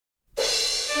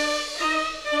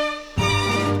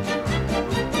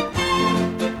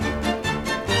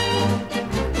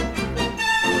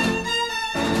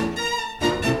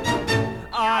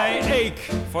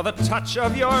for the touch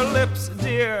of your lips,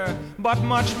 dear, but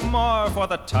much more for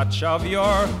the touch of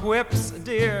your whips,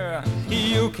 dear.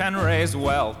 You can raise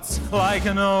welts like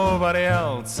nobody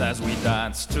else as we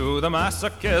dance to the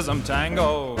masochism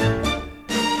tango.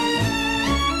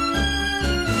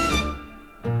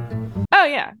 Oh,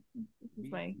 yeah. This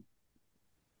is my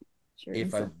shirt.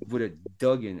 If I would have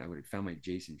dug in, I would have found my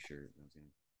Jason shirt.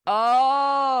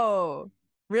 Oh,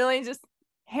 really? Just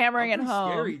hammering it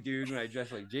home. Scary dude when I dress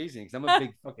like Jason because I'm a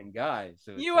big fucking guy.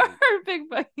 So you are a big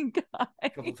fucking guy. A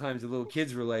couple times the little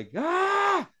kids were like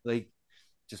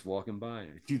just walking by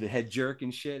and do the head jerk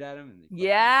and shit at him. And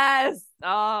yes.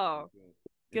 Oh,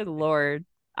 good Lord.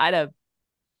 I'd have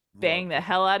banged the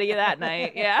hell out of you that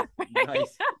night. Yeah.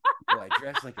 Nice. Well, I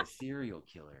dressed like a serial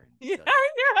killer. Yeah.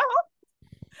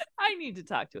 I need to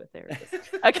talk to a therapist.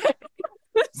 Okay.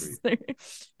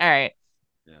 All right.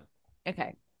 Yeah.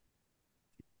 Okay.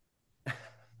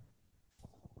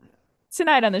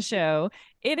 Tonight on the show,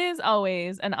 it is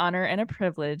always an honor and a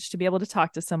privilege to be able to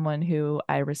talk to someone who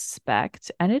I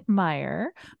respect and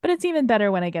admire, but it's even better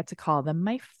when I get to call them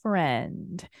my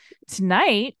friend.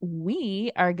 Tonight,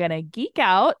 we are going to geek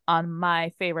out on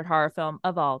my favorite horror film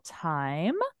of all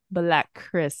time, Black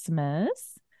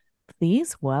Christmas.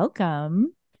 Please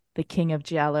welcome the king of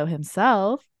Giallo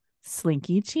himself,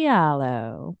 Slinky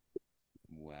Giallo.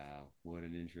 Wow, what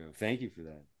an intro. Thank you for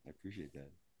that. I appreciate that.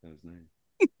 That was nice.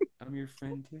 I'm your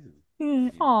friend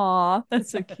too. Aw, that's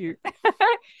so cute.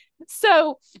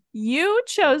 So you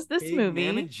chose this Big movie.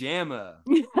 Mamma Jamma.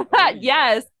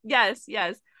 Yes.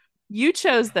 You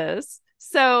chose this.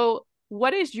 So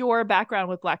what is your background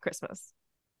with Black Christmas?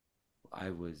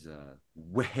 I was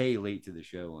way late to the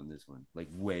show on this one. Like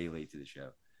way late to the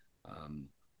show.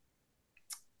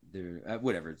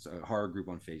 Whatever. It's a horror group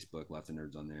on Facebook. Lots of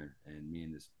nerds on there. And me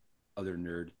and this other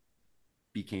nerd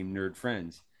became nerd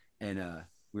friends. And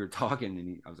we were talking,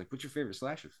 and I was like, "What's your favorite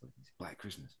slasher film?" He's like, "Black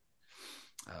Christmas."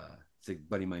 It's a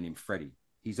buddy of mine named Freddie.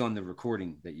 He's on the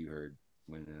recording that you heard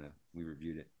when we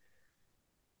reviewed it.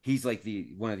 He's like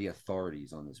one of the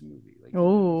authorities on this movie. Like,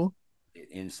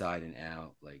 inside and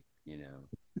out. Like,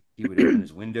 he would open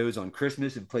his windows on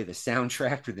Christmas and play the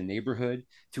soundtrack for the neighborhood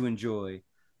to enjoy.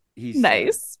 He's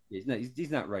nice.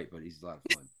 He's not right, but he's a lot of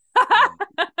fun.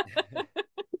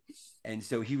 And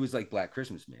so he was like Black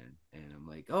Christmas Man, and I'm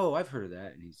like, oh, I've heard of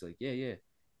that, and he's like, yeah.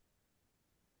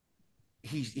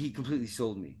 He completely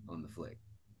sold me on the flick.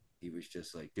 He was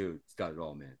just like, dude, it's got it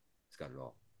all, man. It's got it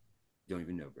all. You don't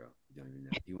even know, bro. You don't even know.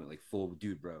 He went like full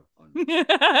dude, bro.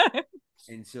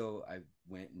 And so I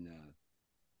went and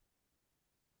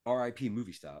R.I.P.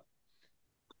 Movie Stop.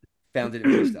 Found it at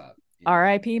Movie Stop.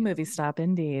 R.I.P. Movie Stop,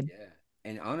 indeed. Yeah,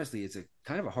 and honestly, it's a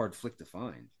kind of a hard flick to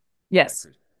find. Yes,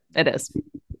 it is.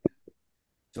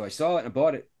 So I saw it and I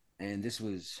bought it, and this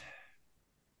was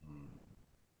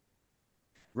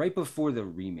right before the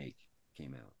remake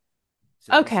came out.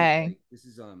 So okay. This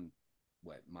is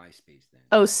what, MySpace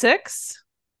then? 06?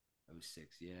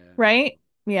 06, yeah. Right?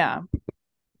 Yeah.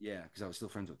 Yeah, because I was still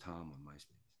friends with Tom on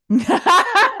MySpace.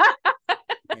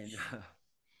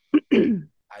 And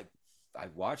I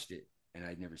watched it, and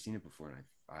I'd never seen it before, and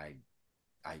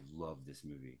I love this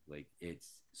movie. Like,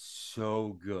 it's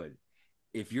so good.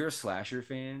 If you're a slasher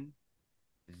fan,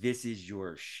 this is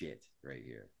your shit right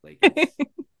here. Like,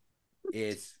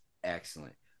 it's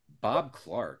excellent. Bob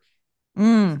Clark is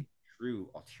a true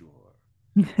auteur.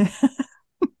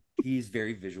 He's a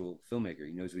very visual filmmaker.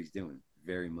 He knows what he's doing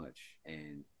very much.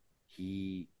 And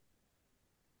he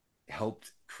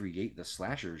helped create the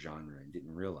slasher genre and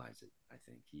didn't realize it, I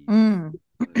think. He's one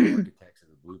of the architects of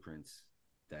the blueprints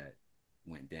that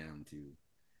went down to,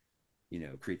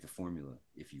 create the formula,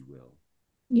 if you will.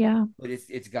 Yeah. But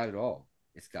it's got it all.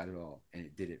 It's got it all. And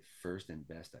it did it first and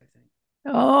best, I think.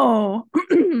 Oh,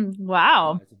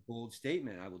 wow. That's a bold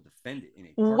statement. I will defend it in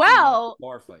a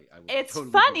bar fight. It's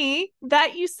totally funny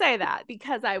that you say that,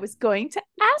 because I was going to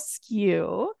ask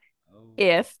you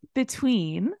if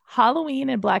between Halloween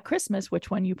and Black Christmas,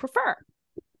 which one you prefer.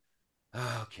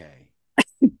 Okay.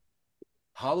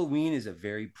 Halloween is a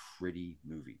very pretty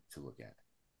movie to look at.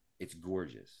 It's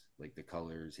gorgeous. Like the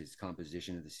colors, his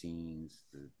composition of the scenes.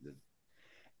 The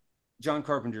John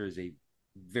Carpenter is a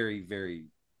very, very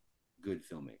good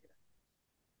filmmaker.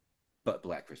 But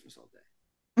Black Christmas all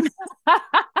day.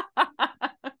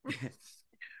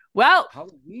 Well,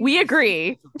 Halloween we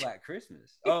agree. Black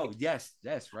Christmas. Oh, yes,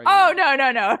 right. Oh, no.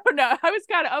 I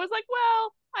was like,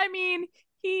 well, I mean,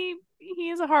 he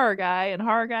is a horror guy, and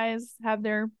horror guys have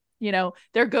their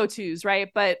go-tos, right?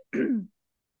 But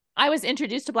I was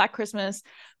introduced to Black Christmas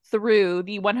through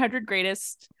the 100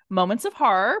 Greatest Moments of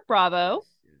Horror. Bravo.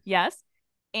 Yes.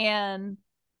 And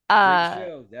Great Uh,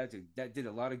 show. That did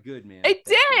a lot of good, man. it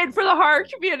That show did did for a the lot of horror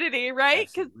good. community, right?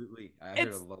 Because Absolutely. I heard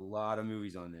it's of a lot of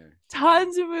movies on there.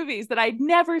 tons of movies that I'd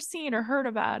never seen or heard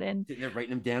about. And Sitting there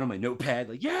writing them down on my notepad,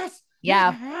 like, yes,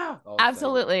 yeah, yeah. All excited.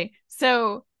 absolutely.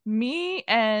 So me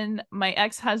and my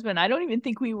ex-husband, I don't even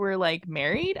think we were like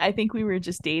married. I think we were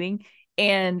just dating.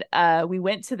 And we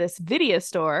went to this video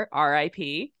store,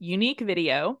 RIP, Unique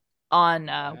Video, on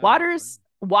Wow.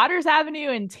 Waters Avenue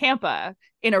in Tampa,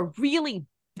 in a really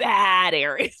bad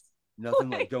area. Nothing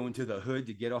like going to the hood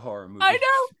to get a horror movie. I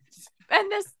know.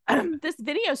 And this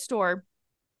video store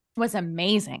was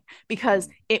amazing because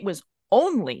it was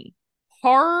only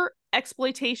horror,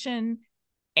 exploitation,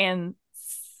 and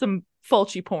some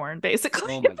fulci porn,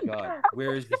 basically. Oh my god,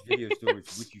 where is this video store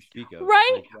which you speak of? Right,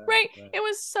 Like, wow, right. wow. It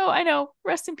was so, I know,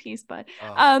 rest in peace, bud.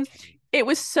 Oh, It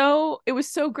was so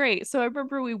great. So I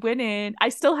remember we went in. I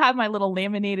still have my little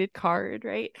laminated card,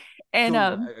 right? And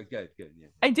good, yeah.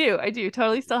 I do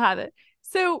totally still have it.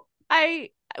 So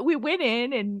we went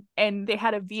in and they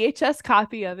had a VHS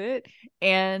copy of it,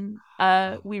 and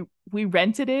we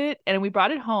rented it and we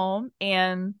brought it home,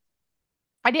 and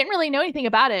I didn't really know anything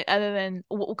about it other than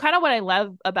kind of what I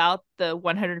love about the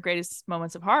 100 greatest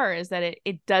moments of horror is that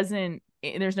it doesn't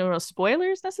there's no real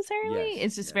spoilers necessarily. Yes,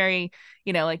 It's just yes. very,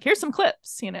 like, here's some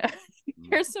clips,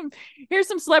 here's some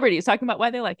celebrities talking about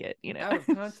why they like it, Out of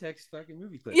context fucking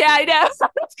movie clips. Yeah, I know.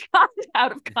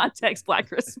 Out of context Black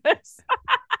Christmas.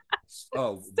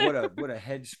 Oh, what a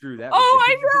head screw that Oh,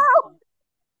 would I be. know.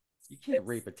 You can't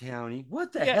rape a townie.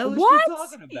 What the Yeah, hell is what? she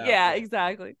talking about? Yeah,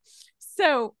 exactly.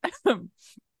 So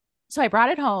so I brought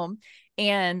it home,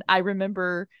 and I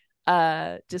remember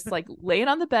just like laying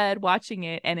on the bed watching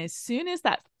it, and as soon as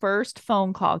that first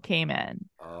phone call came in,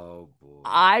 Oh boy.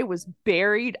 I was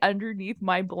buried underneath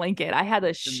my blanket. I had a The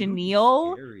movie's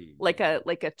chenille, scary, like man.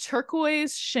 a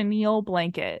turquoise chenille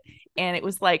blanket, and it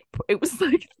was like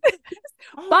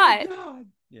Oh my but god.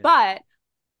 Yeah. but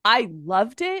I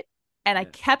loved it, and I Yeah.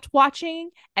 kept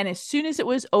watching, and as soon as it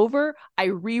was over, I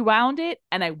rewound it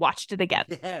and I watched it again.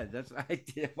 Yeah, that's what I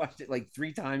did. I watched it like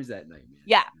 3 times that night, man.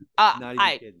 Yeah. Not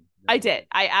even kidding. I did.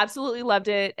 I absolutely loved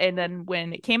it. And then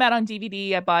when it came out on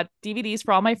DVD, I bought DVDs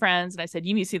for all my friends, and I said,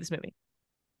 "You need to see this movie."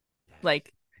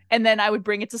 Like, and then I would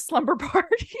bring it to slumber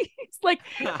parties. Like,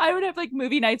 I would have like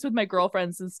movie nights with my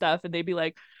girlfriends and stuff, and they'd be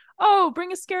like, "Oh,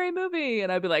 bring a scary movie,"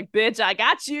 and I'd be like, "Bitch, I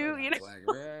got you." Like,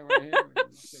 right here.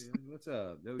 What's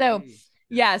up? So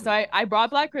yeah, so I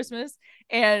brought Black Christmas,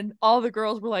 and all the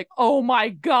girls were like, "Oh my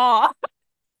god."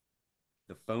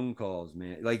 The phone calls,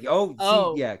 man. Like,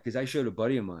 Oh. yeah, because I showed a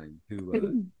buddy of mine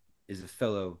who is a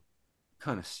fellow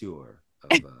connoisseur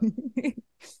of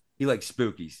he likes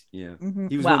spookies, He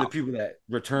was one of the people that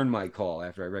returned my call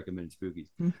after I recommended spookies.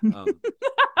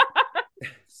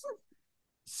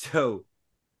 So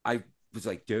I was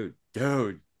like, dude,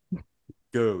 because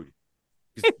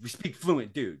we speak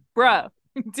fluent, dude. Bro.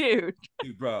 Dude,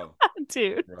 bro.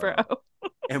 bro.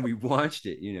 And we watched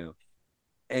it,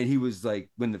 and he was like,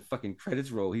 when the fucking credits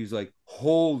roll, he was like,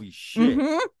 holy shit.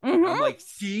 I'm like,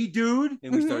 see, dude?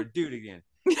 And we started dude again.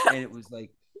 And it was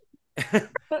like,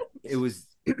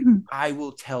 I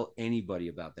will tell anybody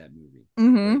about that movie.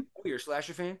 Like, oh, you're a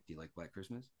slasher fan? Do you like Black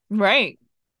Christmas? Right.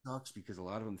 Sucks because a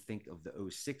lot of them think of the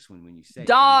 06 one when you say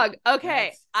dog. Like,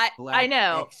 okay, I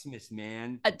know. Xmas,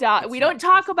 man. A dog. We don't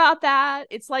talk about that.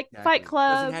 It's like Fight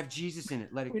Club. It doesn't have Jesus in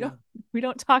it. Let it go. We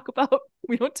don't talk about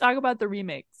the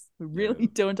remakes. We really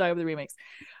don't talk about the remakes.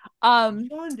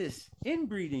 Jaundice,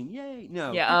 inbreeding, yay.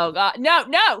 No. Yeah, oh god. No.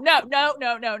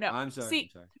 I'm sorry. See, I'm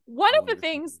sorry. one of the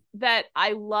things that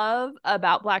I love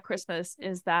about Black Christmas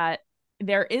is that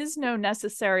there is no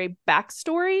necessary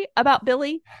backstory about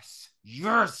Billy.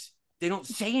 Yes. They don't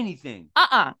say anything.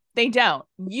 They don't.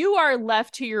 You are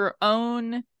left to your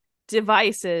own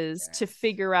devices to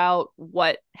figure out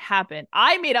what happened.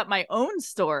 I made up my own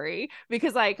story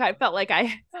because I felt like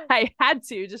I had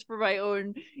to, just for my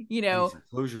own, I need some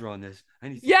closure on this.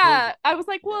 I was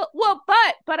like, well,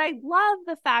 but I love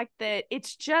the fact that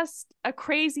it's just a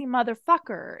crazy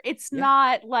motherfucker. It's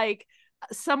not like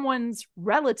someone's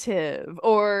relative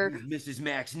or Mrs.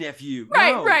 Mac's nephew.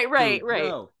 Right.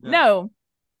 No.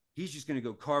 He's just gonna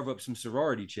go carve up some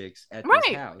sorority chicks at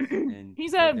this house, and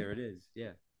there it is.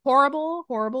 Yeah.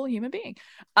 Horrible human being.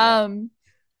 And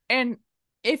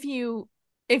if you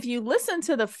listen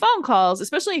to the phone calls,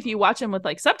 especially if you watch them with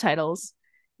like subtitles,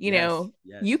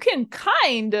 you can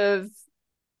kind of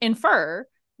infer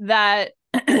that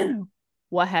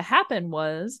what had happened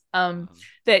was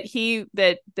that he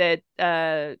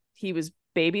was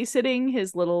babysitting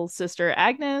his little sister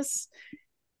Agnes.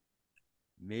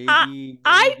 I Maybe,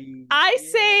 I maybe. I Yeah.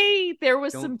 say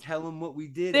Don't tell him what we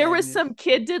did, there was Agnes. some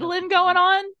kid Don't tell diddling him. going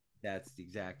on. That's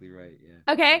exactly right.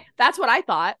 Yeah. Okay, that's what I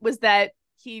thought was that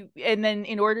and then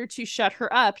in order to shut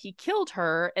her up, he killed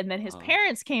her, and then his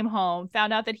parents came home,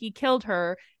 found out that he killed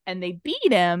her, and they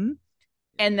beat him,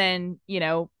 and Yeah.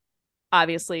 then,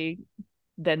 obviously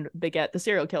then they get the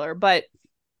serial killer. But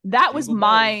that was Jingle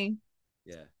bells. my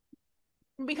Yeah.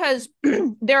 because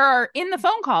there are in the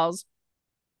phone calls,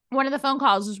 one of the phone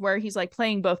calls is where he's like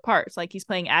playing both parts. Like he's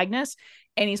playing Agnes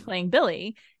and he's playing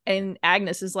Billy. And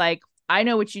Agnes is like, I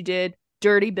know what you did,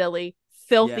 dirty Billy,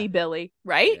 filthy Yeah. Billy,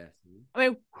 right? Yeah. I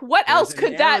mean, what There's else a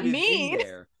could that narrative in mean?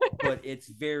 there, but it's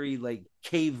very like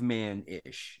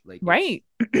caveman-ish. Like Right.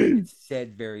 it's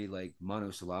said very like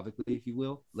monosyllabically, if you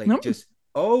will. Like Nope. just,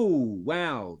 oh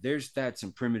wow, there's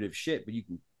some primitive shit, but you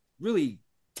can really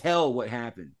tell what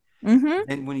happened. Mm-hmm.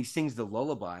 And when he sings the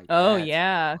lullaby, Oh, that's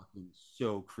yeah.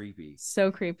 so creepy. So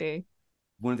creepy.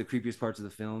 One of the creepiest parts of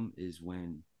the film is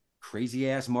when crazy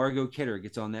ass Margot Kidder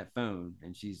gets on that phone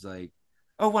and she's like,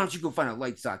 "Oh, why don't you go find a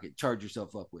light socket, charge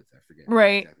yourself up with?" I forget.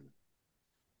 Right. Exactly.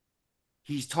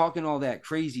 He's talking all that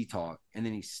crazy talk, and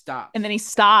then he stops. And then he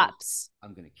stops.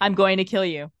 I'm going to kill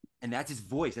you. And that's his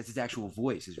voice. That's his actual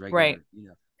voice. His regular, right.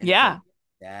 And yeah.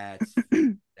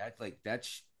 Like,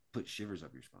 that's put shivers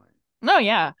up your spine. No,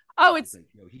 yeah. Oh, it's like,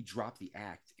 he dropped the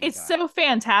act. It's so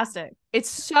fantastic.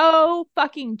 It's so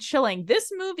fucking chilling.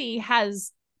 This movie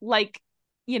has like,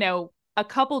 a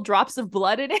couple drops of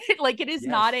blood in it. Like it is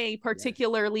not a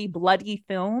particularly bloody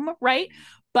film, right?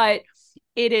 But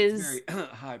it is very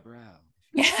highbrow.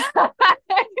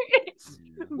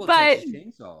 Well, but Texas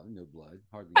Chainsaw, no blood,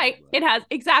 hardly. Right, no blood. It has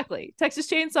exactly Texas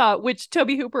Chainsaw, which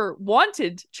Tobe Hooper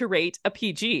wanted to rate a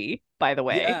PG. By the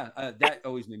way, yeah, that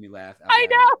always made me laugh. I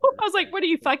know. I was like, "What are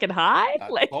you fucking high?"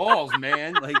 Like balls,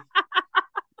 man. Like,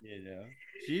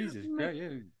 Jesus Christ.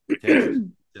 Yeah. Texas.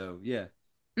 So yeah.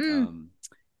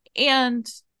 And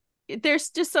there's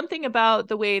just something about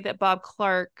the way that Bob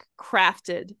Clark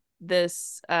crafted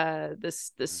this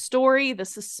story, the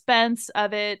suspense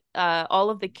of it, all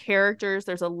of the characters.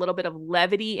 There's a little bit of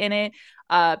levity in it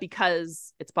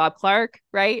because it's Bob Clark,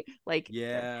 right? Like,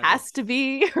 there has to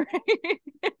be. Right?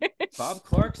 Bob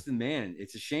Clark's the man.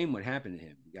 It's a shame what happened to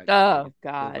him. He got God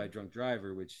by a drunk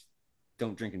driver, which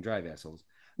don't drink and drive, assholes.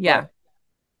 Yeah. But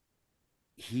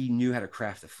he knew how to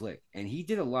craft a flick, and he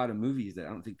did a lot of movies that I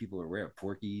don't think people are aware of.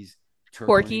 Porky's,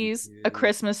 A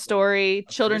Christmas Story,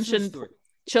 Children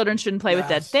Shouldn't Play with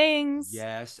Dead Things.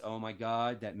 Yes. Oh my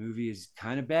God, that movie is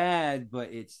kind of bad, but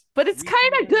it's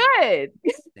kind of good.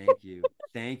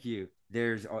 Thank you.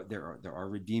 There are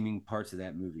redeeming parts of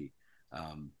that movie.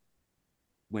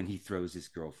 When he throws his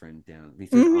girlfriend down, he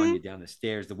throws Anya down the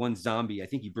stairs. The one zombie, I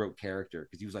think he broke character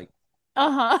because he was like,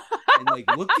 and like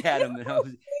looked at him,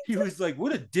 and he was like,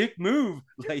 what a dick move.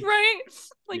 Like, right?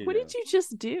 Like, what did you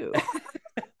just do?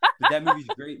 But that movie's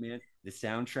great, man. The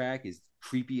soundtrack is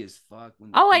creepy as fuck.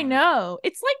 I know.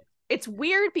 It's like, it's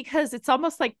weird because it's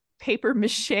almost like paper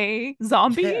mache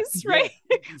zombies, right?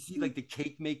 You see like the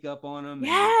cake makeup on them.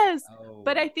 Yes.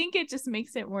 But I think it just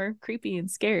makes it more creepy and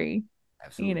scary.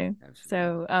 Absolutely.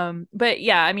 So but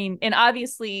yeah, I mean, and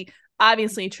obviously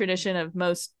tradition of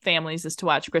most families is to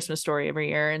watch Christmas Story every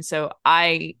year, and so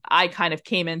I kind of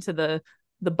came into the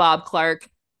Bob Clark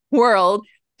world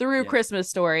through Christmas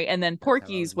Story, and then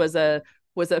Porky's was a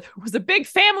big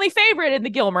family favorite in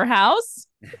the Gilmer house.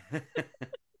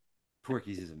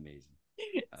 Porky's is amazing.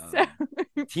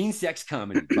 Teen sex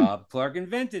comedy. Bob Clark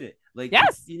invented it. Like,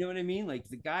 yes, you know what I mean? Like,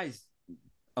 the guy's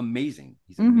amazing.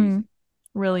 He's amazing.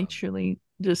 Really, truly,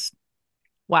 just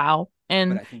wow.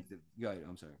 And but I think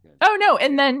I'm sorry. Oh no!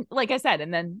 And then, like I said,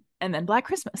 and then Black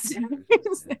Christmas.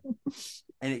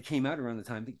 And it came out around the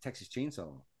time I think Texas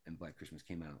Chainsaw and Black Christmas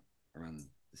came out around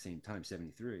the same time,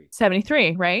 73.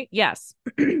 73, right? Yes.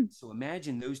 So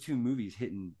imagine those two movies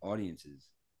hitting audiences.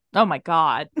 Oh my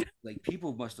God! Like,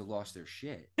 people must have lost their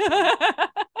shit.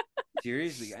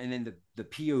 Seriously. And then the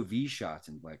POV shots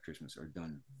in Black Christmas are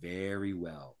done very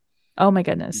well. Oh my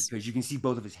goodness! Because you can see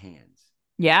both of his hands.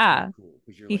 Yeah. Really cool.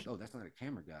 Because you're like, oh, that's not a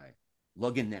camera guy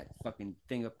lugging that fucking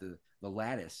thing up the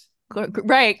lattice.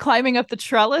 Right, climbing up the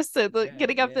trellis,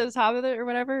 getting up to the top of it or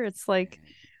whatever. It's like,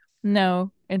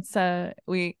 no, it's my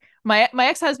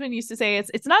ex-husband used to say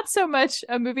it's not so much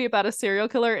a movie about a serial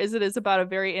killer as it is about a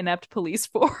very inept police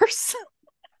force.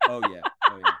 Oh yeah.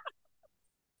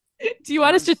 Do you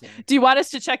want us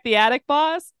to check the attic,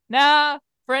 boss? Nah,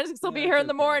 forensics will be here in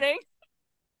the morning.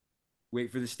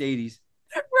 Wait for the stadies.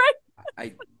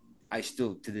 Right. I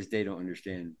still to this day don't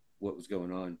understand what was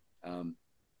going on.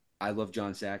 I love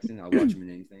John Saxon. I'll watch him in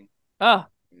anything. Oh,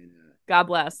 God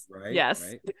bless. Right. Yes.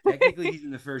 Right. Technically, he's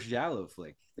in the first Giallo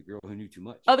flick, The Girl Who Knew Too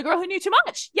Much. Oh, The Girl Who Knew Too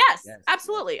Much. Yes, Yes.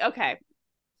 absolutely. Okay.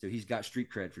 So he's got street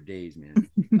cred for days,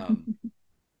 man.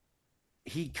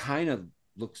 He kind of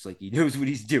looks like he knows what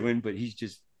he's doing, but he's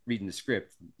just reading the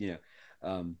script, you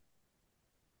know.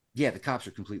 Yeah, the cops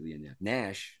are completely in there.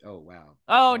 Nash. Oh wow.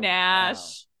 Oh,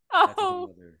 Nash. Wow.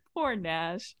 Oh, poor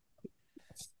Nash.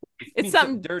 It's It's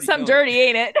dirty, something dirty,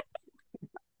 ain't it?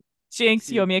 Jinx,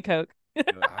 See, you owe me a Coke.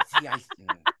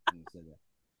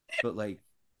 But like,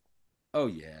 oh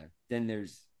yeah. Then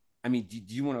there's. I mean, do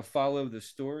you want to follow the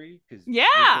story? Because Yeah,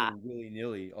 we're going willy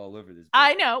nilly all over this.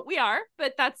 I know we are,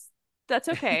 but that's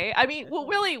okay. I mean, well,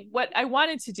 really, what I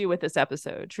wanted to do with this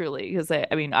episode, truly, because I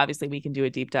mean, obviously, we can do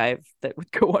a deep dive that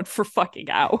would go on for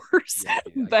fucking hours,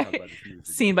 but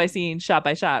scene by scene, shot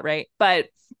by shot, right? But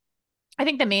I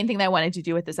think the main thing that I wanted to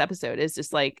do with this episode is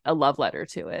just like a love letter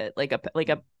to it, like a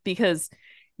because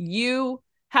you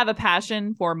have a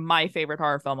passion for my favorite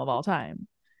horror film of all time,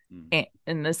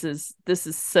 and this is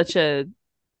such a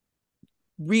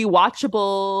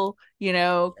rewatchable,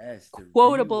 yes,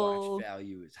 quotable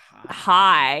value is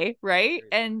high, right?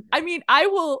 And I mean, I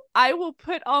will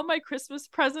put all my Christmas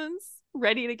presents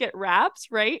ready to get wrapped,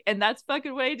 right? And that's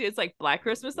fucking what I do. It's like Black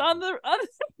Christmas on the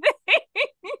thing.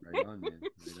 Right on, man.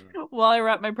 Right on. While I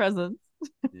wrap my presents.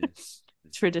 Yeah.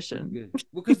 Tradition. Good.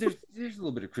 Well, because there's a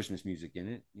little bit of Christmas music in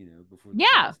it, before.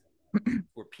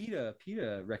 Or Peta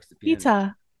wrecks the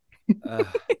piano.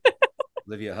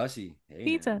 Olivia Hussey. Hey,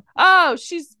 Pizza. man. Oh,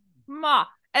 she's ma.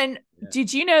 And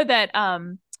did you know that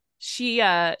she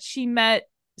met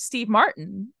Steve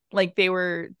Martin? Like they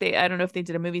I don't know if they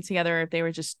did a movie together or if they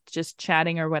were just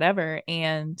chatting or whatever.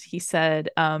 And he said,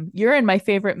 you're in my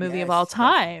favorite movie of all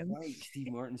time. Right.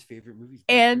 Steve Martin's favorite movie.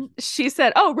 And she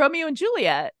said, oh, Romeo and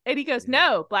Juliet. And he goes,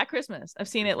 no, Black Christmas. I've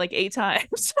seen it like 8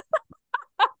 times.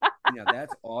 Now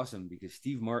that's awesome because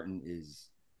Steve Martin is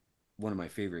one of my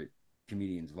favorite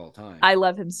comedians of all time. I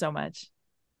love him so much.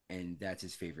 And that's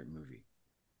his favorite movie.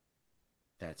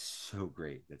 That's so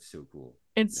great. That's so cool.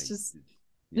 It's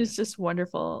just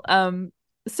wonderful.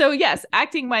 So yes,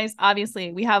 acting wise,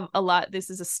 obviously we have a lot. This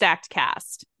is a stacked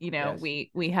cast. Yes. We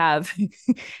have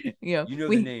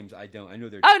the names. I don't. I know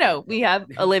they're. Oh no, we have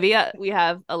Olivia. We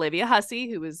have Olivia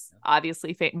Hussey, who is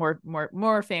obviously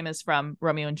more famous from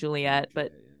Romeo and Juliet,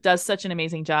 but does such an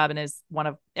amazing job and is one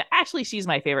of she's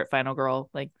my favorite final girl.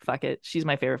 Like fuck it, she's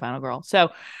my favorite final girl. So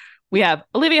we have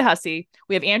Olivia Hussey.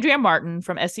 We have Andrea Martin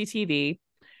from SCTV.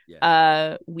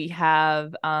 Yeah. We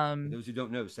have for those who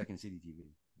don't know, Second City TV.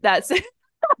 That's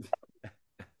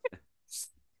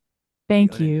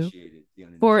Thank you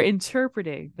for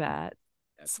interpreting that.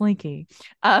 Slinky.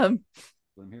 What I'm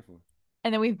here for.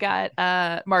 And then we've got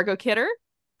Margot Kidder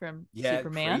from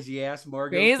Superman. Crazy ass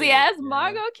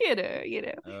Margot Kidder,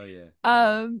 Oh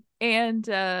yeah. And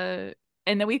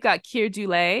then we've got Keir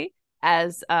Dullea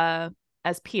as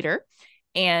Peter,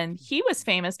 and he was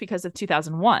famous because of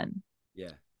 2001. Yeah.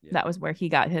 That was where he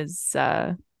got his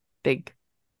big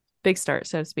start,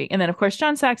 so to speak. And then of course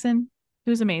John Saxon,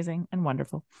 who's amazing and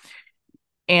wonderful.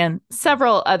 And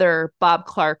several other Bob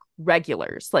Clark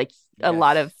regulars, like a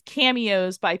lot of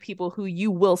cameos by people who you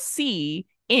will see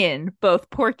in both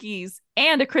Porky's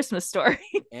and A Christmas Story.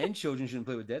 And Children Shouldn't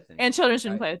Play with Dead Things.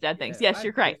 Play with Dead Things. Yes,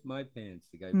 you're right. My pants.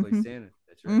 The guy who plays Santa.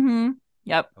 That's right. Mm-hmm.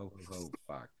 Yep. Oh,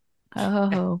 fuck.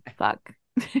 Oh, fuck.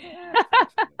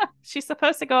 She's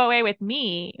supposed to go away with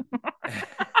me.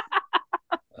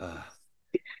 I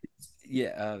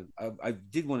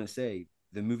did want to say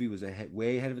the movie was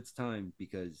way ahead of its time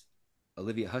because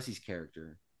Olivia Hussey's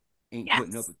character ain't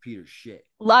putting up with Peter's shit.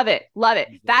 Love it. That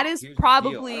like, is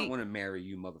probably. I don't want to marry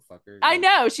you, motherfucker. I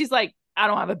know. She's like, I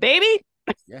don't have a baby.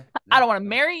 Yeah. I don't want to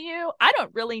marry you. I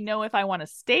don't really know if I want to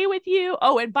stay with you.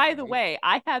 Oh, and by the way,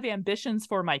 I have ambitions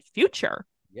for my future.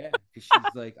 Yeah, because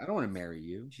she's like, I don't want to marry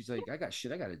you. She's like, I got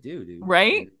shit I got to do, dude.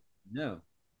 Right? And no,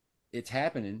 it's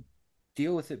happening.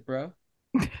 Deal with it, bro.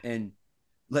 And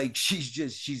like,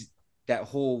 she's that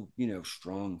whole,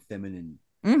 strong feminine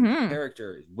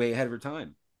character is way ahead of her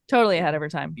time. Totally ahead of her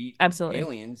time. Absolutely.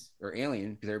 Alien,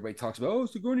 because everybody talks about,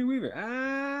 Sigourney Weaver.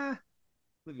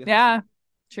 Yeah,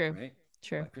 true. Right?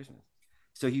 True. Black Christmas.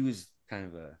 So he was kind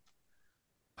of a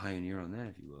pioneer on that,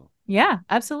 if you will. Yeah,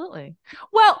 absolutely.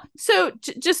 Well, so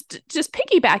just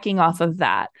piggybacking off of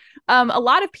that, a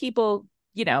lot of people,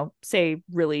 say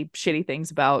really shitty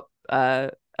things about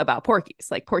Porky's.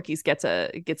 Like Porky's gets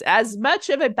as much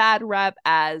of a bad rep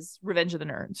as Revenge of the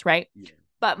Nerds, right? Yeah.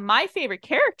 But my favorite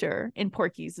character in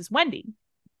Porky's is Wendy.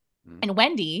 Mm-hmm. And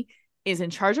Wendy is in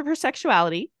charge of her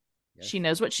sexuality. Yes. She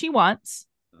knows what she wants.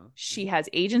 She has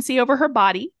agency over her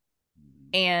body.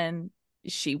 Mm-hmm. And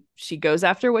she goes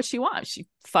after what she wants. She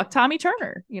fucked Tommy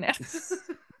Turner, you know.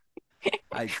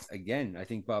 I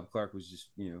think Bob Clark was just,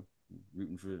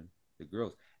 rooting for the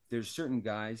girls. There's certain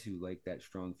guys who like that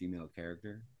strong female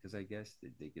character because I guess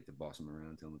they get to boss them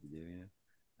around, tell them what to do.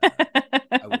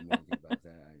 I wouldn't know anything about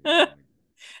that.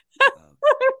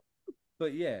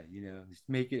 But yeah, just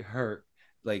make it hurt.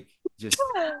 Like, just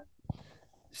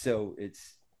so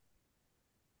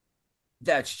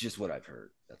that's just what I've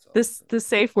heard. That's all. The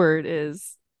safe word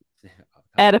is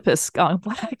Oedipus gone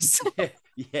blacks.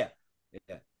 Yeah.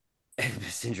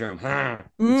 Oedipus syndrome, which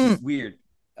Mm. is weird.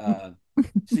 So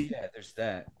yeah, there's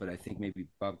that. But I think maybe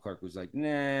Bob Clark was like,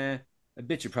 nah, I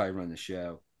bet you probably run the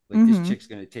show. Like, this chick's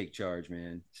gonna take charge,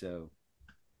 man. So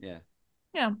yeah.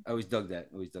 Yeah. I always dug that.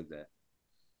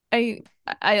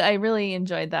 I really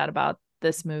enjoyed that about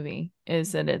this movie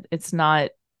is that it's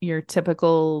not your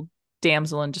typical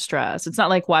damsel in distress. It's not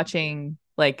like watching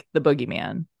like The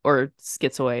Boogeyman or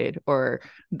Schizoid or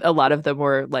a lot of the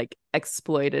more like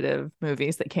exploitative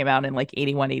movies that came out in like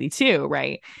 81, 82,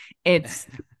 right? It's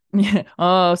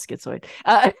oh, Schizoid.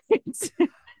 It's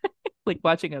like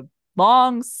watching a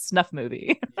long snuff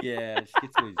movie. Yeah,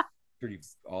 Schizoid is pretty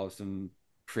awesome,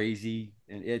 crazy,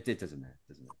 and it doesn't matter.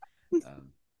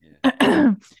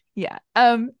 Yeah. Yeah.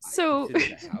 So the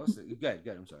house. Good.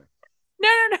 I'm sorry.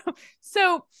 No.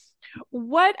 So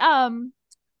what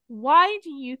why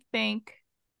do you think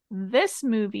this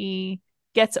movie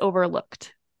gets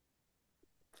overlooked?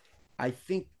 I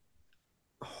think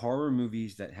horror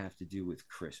movies that have to do with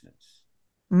Christmas.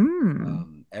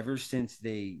 Ever since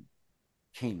they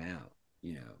came out,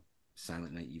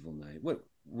 Silent Night, Evil Night,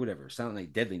 whatever. Silent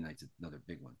Night, Deadly Night's another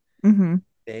big one.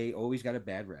 They always got a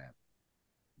bad rap.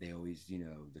 They always,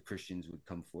 the Christians would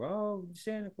come for, oh,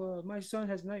 Santa Claus, my son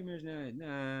has nightmares now.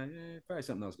 Nah, probably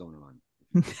something else going on.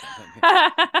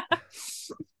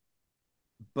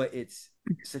 But it's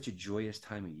such a joyous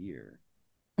time of year.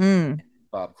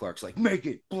 Bob Clark's like, make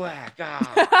it black.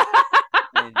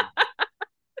 And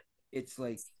it's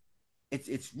like,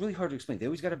 it's really hard to explain. They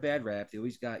always got a bad rap. They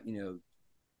always got,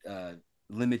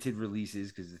 limited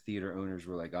releases because the theater owners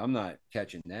were like, I'm not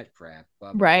catching that crap.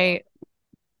 Blah, blah, right. blah.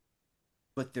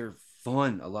 But they're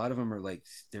fun. A lot of them are like,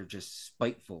 they're just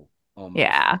spiteful almost.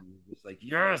 Yeah. It's like,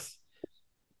 yes.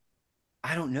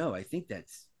 I don't know. I think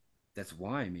that's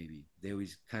why maybe they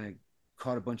always kind of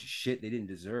caught a bunch of shit they didn't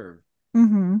deserve.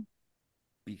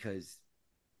 Because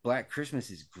Black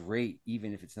Christmas is great,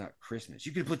 even if it's not Christmas.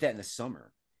 You could put that in the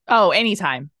summer. Oh,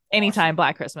 anytime. Anytime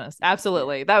Black Christmas.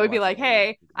 Absolutely. Yeah, that would be like,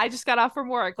 hey, I just got off from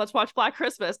work. Let's watch Black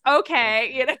Christmas.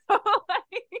 Okay.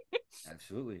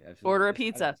 Absolutely. Order a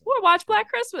pizza. Or watch Black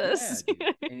Christmas.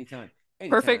 Yeah, anytime.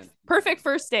 Perfect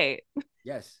first date.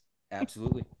 Yes,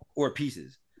 absolutely. Or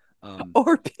pieces.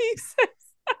 Or pieces.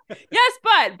 Yes,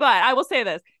 but I will say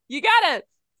this. You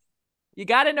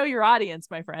gotta know your audience,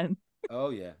 my friend. Oh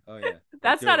yeah.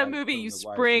 That's not a movie you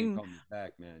spring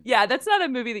back, man. Yeah, that's not a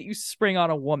movie that you spring on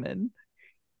a woman.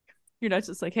 You're not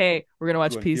just like, hey, we're gonna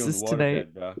watch Pieces tonight.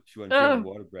 She wasn't feeling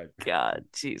water bread. God,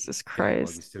 Jesus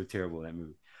Christ. It's so terrible, that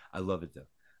movie. I love it though.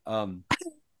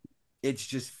 It's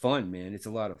just fun, man. It's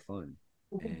a lot of fun.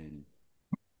 And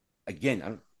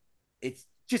again, it's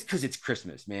just because it's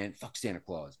Christmas, man. Fuck Santa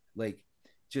Claus. Like,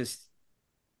 just,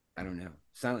 I don't know.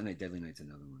 Silent Night, Deadly Night's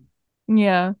another one.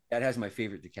 Yeah. That has my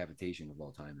favorite decapitation of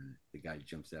all time in it. The guy who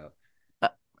jumps out.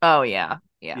 Oh yeah.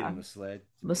 On the sled.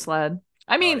 The sled.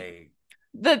 I mean,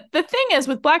 the thing is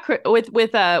with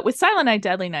with Silent Night,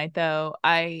 Deadly Night though,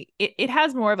 it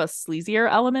has more of a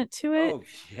sleazier element to it. Oh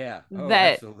yeah.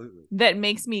 Absolutely. That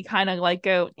makes me kind of like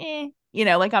go,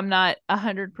 like I'm not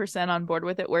 100% on board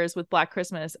with it. Whereas with Black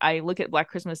Christmas, I look at Black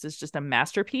Christmas as just a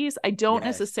masterpiece. I don't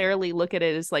necessarily look at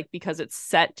it as like because it's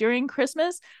set during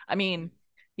Christmas. I mean,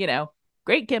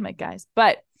 great gimmick, guys.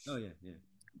 But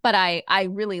But I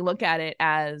really look at it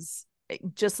as,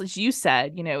 just as you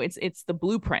said, it's the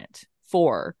blueprint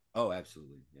for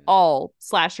absolutely all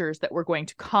slashers that were going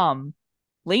to come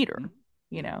later.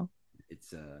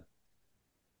 It's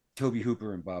Tobe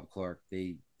Hooper and Bob Clark.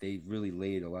 They really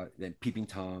laid a lot. Then Peeping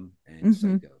Tom and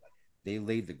Psycho. They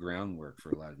laid the groundwork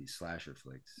for a lot of these slasher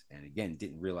flicks, and again,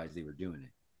 didn't realize they were doing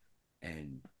it,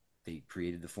 and they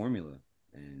created the formula,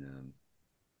 and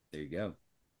there you go,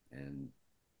 and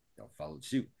they followed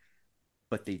suit.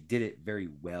 But they did it very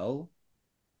well,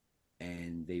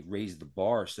 and they raised the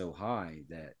bar so high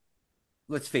that,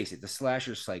 let's face it, the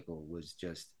slasher cycle was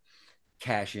just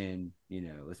cash in.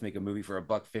 Let's make a movie for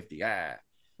 $1.50.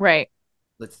 Right.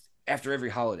 Let's, after every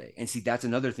holiday. And see, that's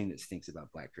another thing that stinks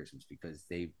about Black Christmas, because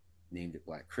they named it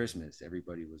Black Christmas,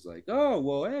 everybody was like, "Oh,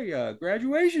 well, hey,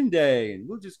 graduation day, and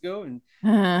we'll just go and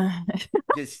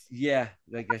just yeah,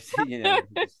 like I said,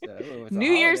 just, it's a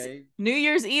New Year's holiday, New Year's New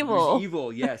Year's evil.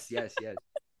 evil, yes, yes, yes."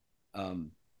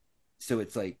 So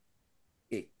it's like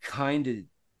it kind of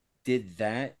did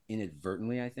that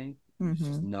inadvertently. I think it was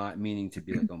just not meaning to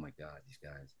be like, "Oh my god, these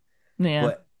guys," Yeah.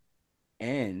 but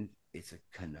and it's a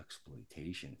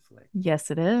Canucksploitation flick.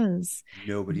 Yes, it is.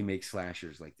 Nobody makes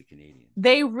slashers like the Canadians.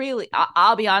 They really,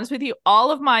 I'll be honest with you, all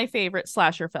of my favorite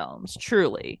slasher films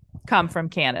truly come from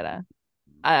Canada.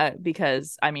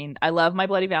 Because I mean, I love My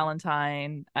Bloody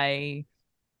Valentine. I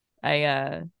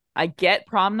get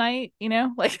Prom Night,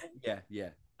 like Yeah.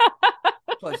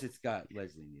 Plus, it's got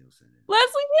Leslie Nielsen and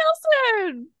Leslie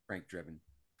Nielsen Frank Drebin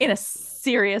in a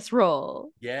serious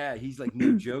role. Yeah, he's like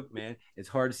no joke, man. It's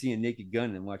hard to see a naked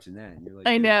gun and watching that. And you're like,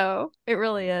 I know it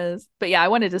really is. But yeah, I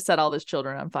wanted to set all those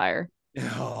children on fire.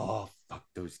 Oh, fuck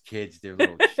those kids. They're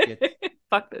little shit.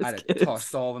 Fuck those I'd have kids.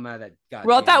 tossed all of them out of that goddamn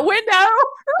Roll out that window.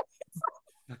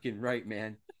 Fucking right,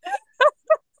 man.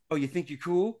 Oh, you think you're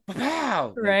cool?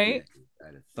 Wow. Right. Like, yeah,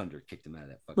 I'd have thunder kicked them out of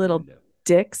that fucking little window.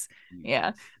 Dicks.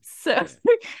 Yeah. So,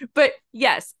 but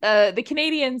yes, the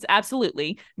Canadians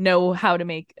absolutely know how to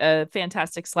make a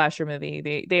fantastic slasher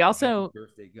movie. They also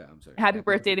Happy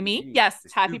birthday to me. Yes,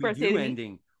 happy birthday to me.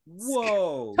 Ending.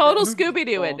 Whoa. Total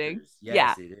Scooby-Doo ending.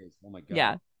 Yes, it is. Oh my god.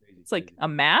 Yeah. Crazy, it's like a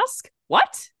mask.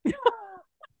 What?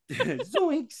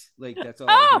 Zoinks. Like that's all.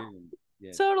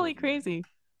 Yeah, totally crazy.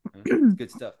 It's good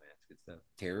stuff, man. It's good stuff.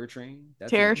 Terror Train.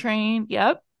 Terror Train.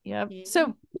 Yep. Yeah.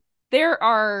 So there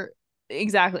are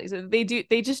exactly. So they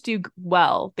just do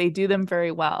well. They do them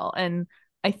very well. And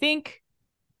I think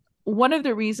one of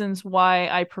the reasons why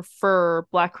I prefer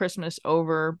Black Christmas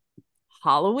over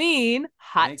Halloween,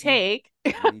 hot take.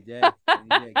 Any day.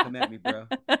 Come at me, bro.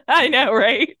 I know,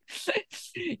 right?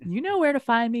 You know where to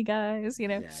find me, guys.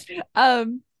 Exactly.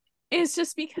 It's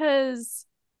just because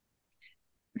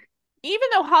even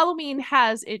though Halloween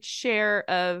has its share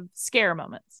of scare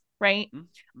moments, right?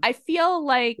 Mm-hmm. I feel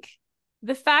like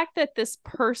the fact that this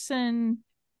person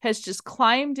has just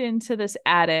climbed into this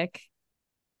attic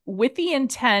with the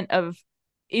intent of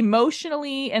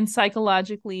emotionally and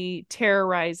psychologically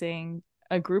terrorizing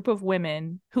a group of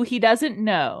women who he doesn't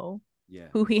know,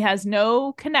 who he has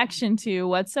no connection to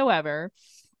whatsoever,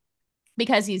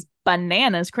 because he's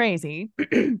bananas crazy.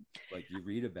 Like you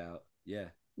read about. Yeah.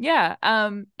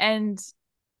 And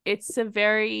it's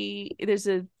there's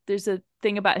a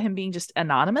thing about him being just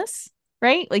anonymous,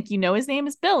 right? Like, his name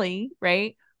is Billy,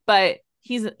 right? But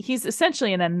he's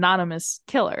essentially an anonymous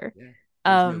killer. Yeah.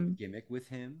 There's no gimmick with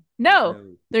him.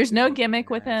 There's no gimmick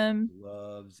with him.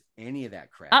 Gloves, any of that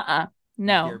crap.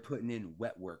 No. They're putting in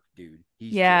wet work, dude.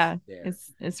 He's just there.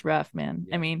 It's rough, man.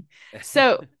 Yeah. I mean,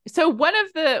 so one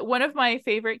of my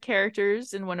favorite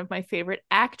characters and one of my favorite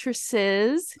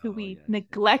actresses who we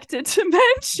neglected to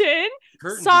mention.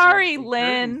 Curtains. Sorry,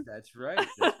 Lynn. That's right.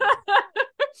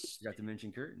 Forgot to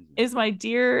mention Curtains. Is my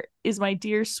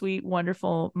dear, sweet,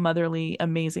 wonderful, motherly,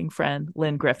 amazing friend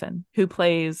Lynn Griffin, who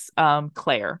plays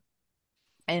Claire.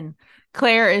 And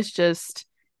Claire is just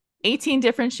 18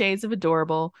 different shades of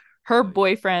adorable. Her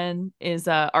boyfriend is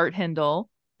Art Hindle,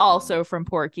 also from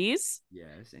Porky's.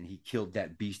 Yes, and he killed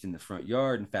that beast in the front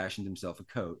yard and fashioned himself a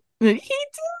coat. He did.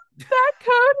 That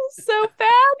coat is so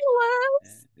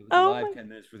fabulous. It was live 10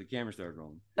 minutes before the camera started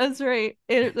rolling. That's right.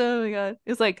 Oh my god.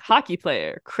 It's like hockey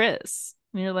player Chris.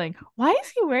 And you're like, why is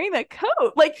he wearing that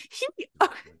coat? Like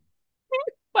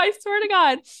I swear to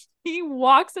God, he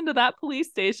walks into that police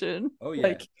station. Oh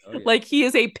yeah. Like he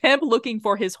is a pimp looking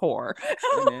for his whore.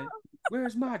 Hey, man.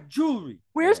 Where's my jewelry?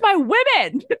 Where's my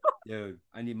women? Dude,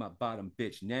 I need my bottom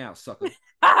bitch now, sucker.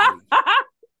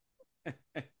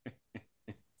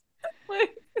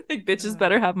 Like bitches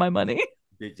better have my money.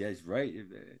 Bitch, that's right.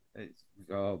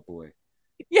 Oh boy.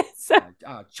 Yes.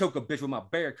 I'll choke a bitch with my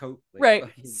bear coat. Like, right.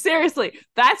 Seriously.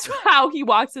 That's how he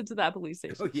walks into that police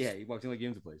station. Oh yeah, he walks in like he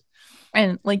owns the place.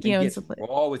 And like he owns the place.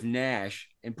 All with Nash.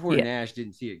 And poor Nash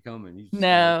didn't see it coming. He's just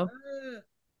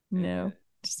no.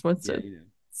 Just wants to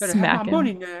better smack have my him.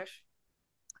 money, Nash.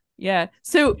 Yeah.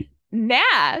 So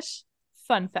Nash,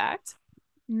 fun fact,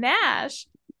 Nash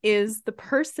is the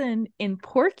person in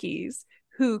Porky's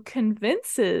who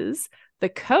convinces the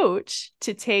coach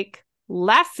to take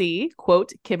Lassie,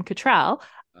 quote, Kim Cattrall,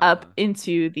 up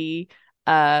into the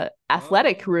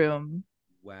athletic room.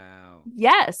 Wow.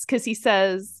 Yes, because he's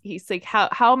like,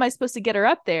 how am I supposed to get her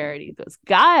up there? And he goes,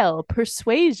 guile,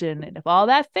 persuasion, and if all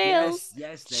that fails,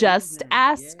 just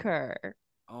ask her.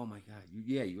 Oh my God.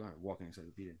 You are walking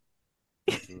encyclopedia.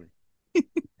 Absolutely.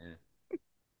 Yeah.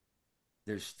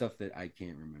 There's stuff that I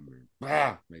can't remember.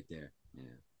 Right there. Yeah.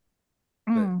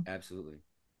 But Mm. absolutely.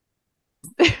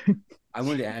 I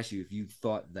wanted to ask you if you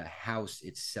thought the house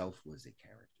itself was a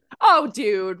character. Oh,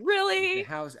 dude, The really?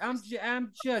 house, I'm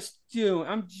just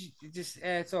doing, just,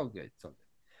 it's all good. It's all good.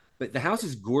 But the house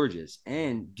is gorgeous.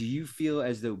 And do you feel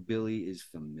as though Billy is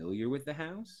familiar with the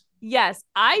house? Yes,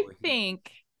 I Or he,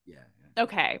 think. yeah,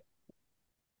 Okay,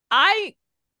 I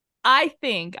I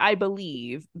think I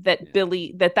believe that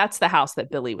yeah. that's the house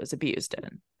that Billy was abused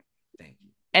in, Thank you.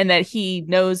 and that he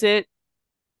knows it.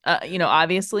 Very You know, well.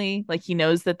 obviously, like he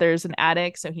knows that there's an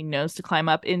attic, so he knows to climb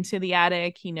up into the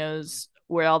attic. He knows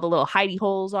where all the little hidey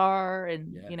holes are,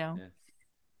 and Yeah, you know, yeah.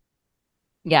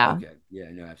 yeah. Okay. Yeah,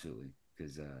 no, absolutely.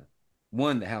 Because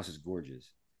one, the house is gorgeous.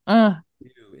 Uh,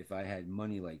 Two, if I had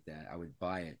money like that, I would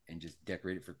buy it and just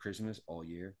decorate it for Christmas all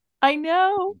year I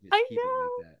know, and just I keep it like know.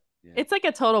 that. Yeah. It's like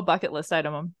a total bucket list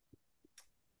item. It's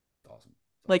awesome.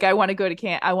 It's Like awesome. I want to go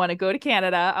to I want to go to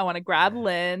Canada. I want to grab Yeah.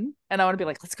 Lynn, and I want to be Yeah.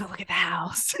 like, let's go look at the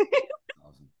house.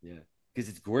 Awesome. Yeah. Because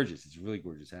it's gorgeous. It's a really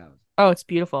gorgeous house. Oh, it's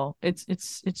beautiful.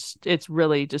 It's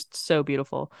really just so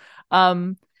beautiful.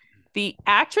 Um, the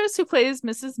actress who plays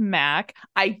Mrs. Mack,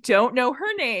 I don't know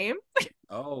her name.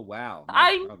 Oh, wow. My,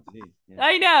 I oh, geez. Yeah.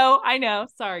 I know.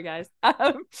 Sorry, guys.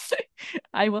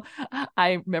 I will.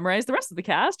 I memorized the rest of the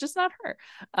cast, just not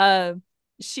her.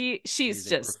 She She's is a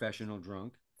just professional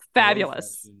drunk.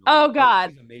 fabulous. Professional. Oh Oh,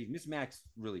 God, she's amazing. Miss Max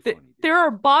really funny, dude. there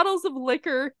are bottles of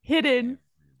liquor hidden Everywhere.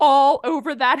 all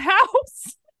over that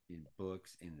house. In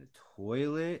books, in the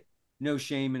toilet. No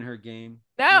shame in her game.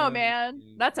 No, No man,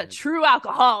 shame that's in a her game. true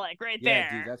alcoholic right Yeah,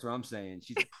 dude, there. that's what I'm saying.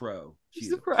 She's a pro. She She's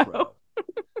is a a pro. pro.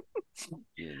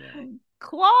 You know,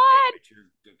 Claude,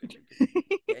 amateur.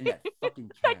 And that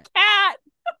fucking that cat, cat.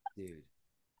 dude.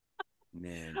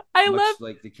 Man, I love much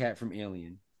like the cat from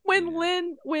Alien. You when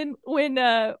know. Lynn,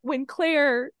 when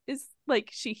Claire is like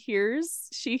she hears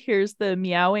the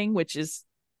meowing, which is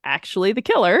actually the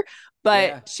killer, but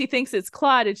Yeah, she thinks it's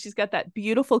Claude, and she's got that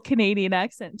beautiful Canadian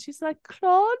accent. And she's like,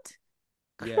 Claude,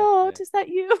 yeah, yeah. Claude, is that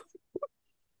you?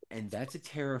 And that's a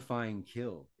terrifying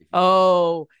kill if you think about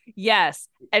Oh, yes.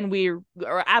 And we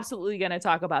are absolutely going to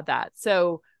talk about that.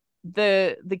 So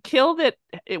the kill that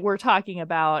we're talking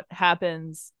about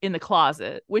happens in the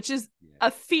closet, which is it. Yeah.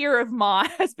 a fear of mine,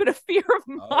 has been a fear of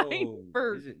mine Oh,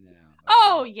 for is it now?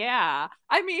 oh yeah.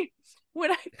 I mean,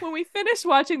 when we finished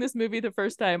watching this movie the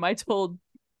first time, I told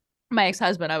my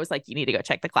ex-husband, I was like, you need to go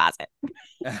check the closet.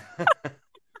 Okay.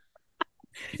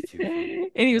 That's too funny.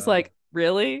 And he was like,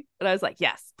 really? And I was like,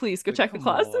 yes, please go But check the come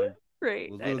closet. on. Right.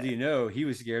 Well, I little know. do you know, he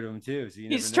was scared of him too. So you He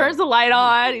never just know. turns the light I'm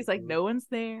gonna on. do He's it. like, no one's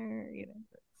there, you know.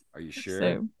 Are you sure?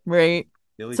 So right.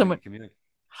 Billy Someone didn't communicate.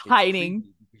 It's hiding.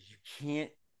 creepy because you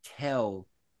can't tell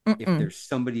if Mm-mm. there's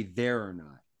somebody there or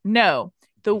not. No.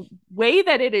 The way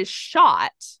that it is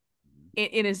shot,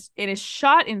 it is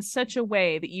shot in such a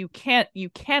way that you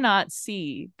cannot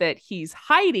see that he's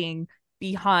hiding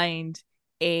behind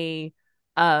a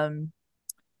um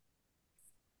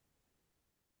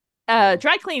Go ahead.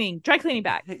 dry cleaning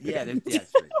bag. Yeah,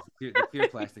 that's right. The clear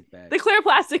plastic bag. The clear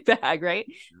plastic bag, right?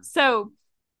 So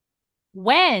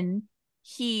when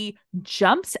he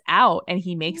jumps out and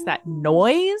he makes that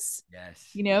noise, Yes,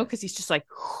 you know, yes. because he's just like,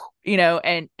 you know,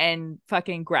 and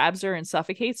fucking grabs her and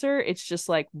suffocates her. It's just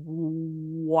like,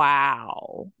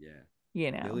 wow, Yeah.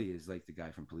 you know. Billy is like the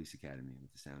guy from Police Academy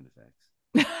with the sound effects.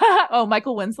 Oh,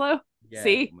 Michael Winslow. Yeah.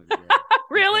 See, Yeah.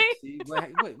 really?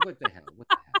 Like, see, what the hell? What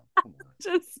the hell? Come on.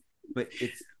 Just But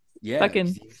it's yeah,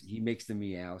 fucking he makes the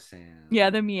meow sound. yeah,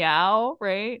 the meow,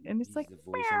 right? And it's He's like the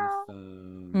voice on meow. the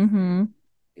phone. Mm-hmm. And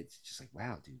it's just like,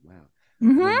 wow, dude, wow.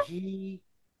 When Mm-hmm. he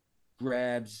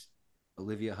grabs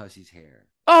Olivia Hussey's hair,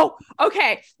 Oh,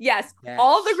 okay. Yes.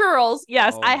 All the that's girls.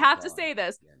 Yes, oh I my have to god. say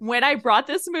this. Yes, When I yes. brought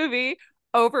this movie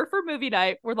over for movie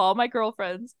night with all my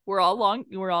girlfriends, we all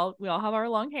have our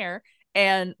long hair.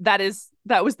 And that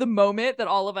was the moment that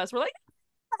all of us were like,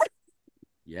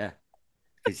 Yeah.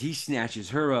 Because he snatches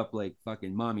her up like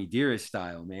fucking mommy dearest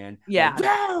style, man. yeah, Like,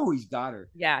 wow, he's got her.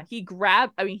 yeah. He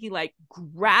like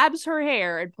grabs her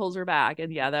hair and pulls her back.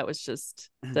 And yeah, that was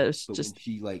But when just,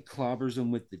 she like clobbers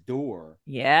him with the door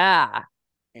yeah.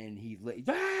 and he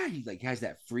like has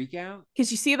that freak out. Because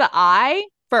you see the eye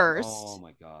Oh first,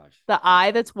 my gosh. the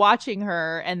eye that's watching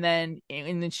her, and then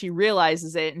she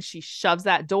realizes it and she shoves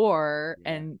that door.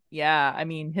 Yeah. And yeah, I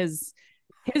mean his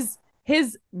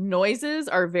his noises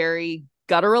are very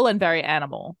guttural and very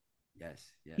animal. Yes,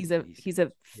 yes. He's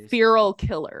a Pissed feral the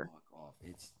killer. fuck off.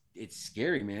 It's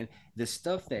scary, man. The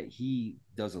stuff that he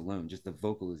does alone, just the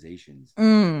vocalizations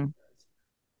Mm,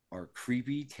 are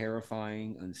creepy,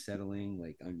 terrifying, unsettling,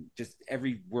 like just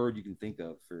every word you can think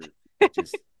of for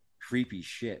just creepy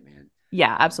shit, man.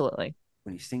 yeah, Um, absolutely.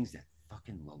 when he sings that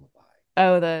fucking lullaby.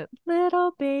 Oh, the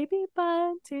little baby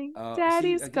bunting, See,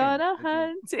 daddy's gonna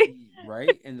again, hunting.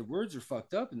 right? And the words are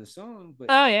fucked up in the song, but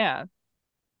Oh yeah. he's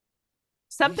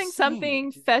Something singing it.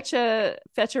 something Just fetch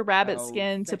a rabbit oh,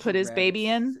 skin to fetch a put his rabbit. baby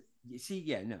in. You see,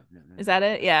 yeah, no, no, no, Is no. that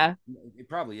it? That's Yeah. it.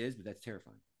 Probably is, but that's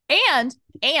terrifying.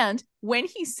 And when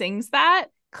he sings that,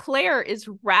 Claire is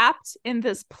wrapped in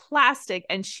this plastic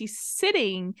and she's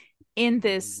sitting in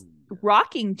this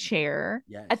rocking chair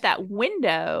at Yes, that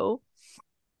window.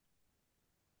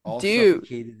 all Dude,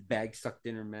 suffocated, the bag sucked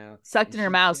in her mouth, sucked and in her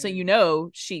she's mouth. So there you know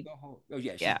she, the whole. Oh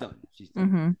yeah, she's yeah. done. She's done.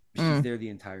 Mm-hmm. She's there the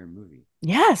entire movie,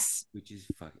 Yes. which is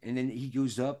fucking. And then he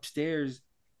goes upstairs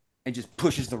and just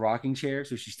pushes the rocking chair,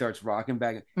 so she starts rocking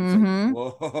back. It's like, Mm-hmm.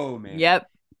 whoa, man! Yep.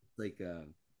 Like a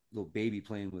little baby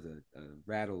playing with a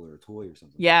rattle or a toy or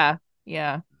something. Yeah.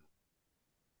 Yeah.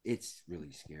 It's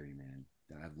really scary, man.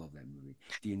 I love that movie.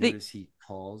 Do you The, notice he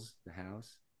calls the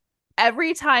house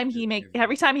every time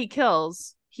he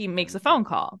kills, he makes a phone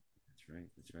call. That's right.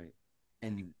 That's right.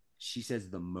 And she says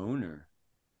the moaner.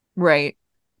 Right.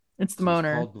 It's the So he's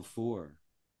moaner. called before.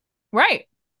 Right.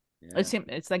 Yeah. It's him.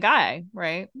 It's the guy.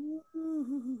 Right.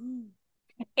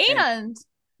 And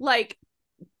like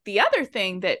the other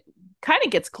thing that kind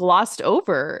of gets glossed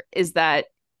over is that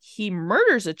he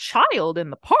murders a child in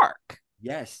the park.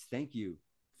 Yes. Thank you.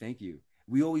 Thank you.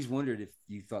 We always wondered if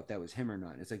you thought that was him or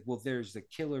not. It's like, well, there's the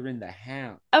killer in the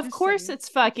house. Of course, it's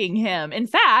fucking him. In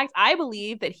fact, I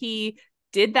believe that he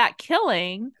did that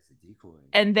killing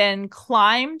and then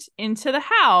climbed into the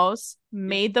house,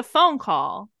 made the phone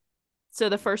call. So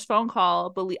the first phone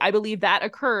call, I believe that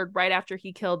occurred right after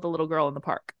he killed the little girl in the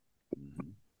park.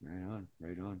 Right on,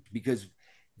 right on. Because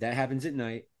that happens at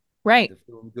night. Right.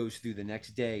 The film goes through the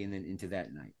next day and then into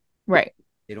that night. Right.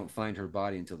 They don't find her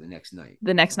body until the next night.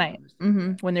 The next night.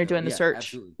 Mm-hmm. When they're doing the search.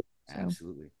 Absolutely. So.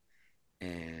 Absolutely.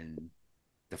 And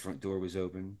the front door was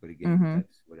open, but again,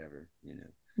 that's whatever, you know.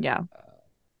 Yeah.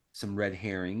 Some red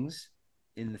herrings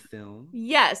in the film.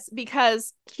 Yes,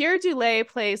 because Keir Dullea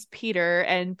plays Peter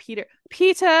and Peter.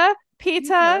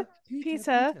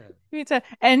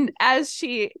 And as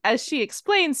she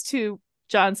explains to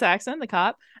John Saxon, the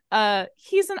cop,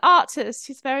 he's an artist.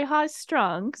 He's very high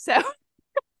strung. So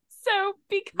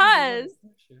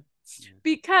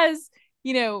because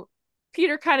you know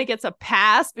Peter kind of gets a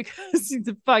pass because he's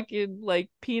a fucking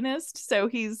like pianist. So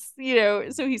he's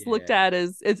looked at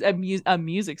as a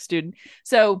music student.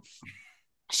 So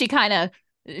she kind of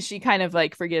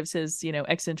like forgives his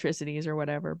eccentricities or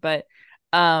whatever, but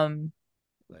having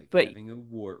a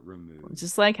wart removed,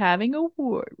 just like having a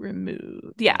wart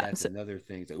removed. Yeah, and that's another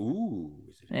thing. It's like, ooh,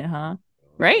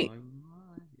 right.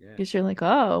 Because you're like,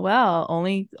 oh well,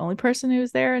 only person who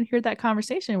was there and heard that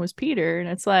conversation was Peter, and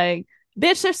it's like,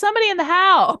 bitch, there's somebody in the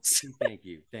house. Thank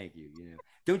you. You know,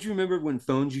 don't you remember when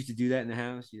phones used to do that in the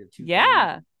house? You have two.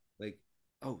 Yeah. Phones, like,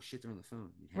 oh shit, they're on the phone.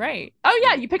 Right. Oh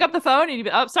yeah, you pick up the phone and you be,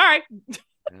 oh sorry.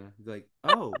 Like,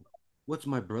 oh, what's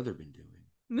my brother been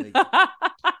doing? Like,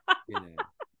 you know.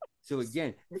 So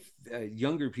again,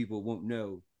 younger people won't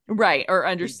know, right, or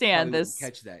understand this.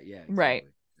 Catch that, yeah. Exactly. Right.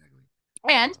 Exactly.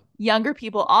 And younger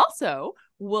people also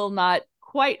will not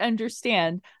quite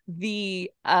understand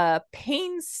the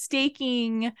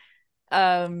painstaking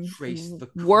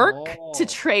work to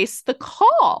trace the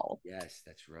call. Yes,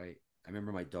 that's right. I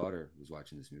remember my daughter was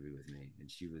watching this movie with me, and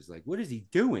she was like, "What is he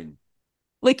doing?"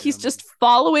 Like he's just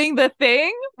following the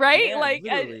thing, right? Yeah, like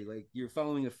literally, like you're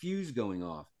following a fuse going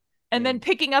off, and then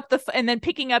picking up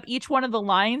each one of the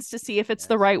lines to see if it's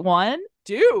the right one,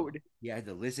 dude. He had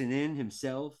to listen in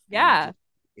himself. Yeah.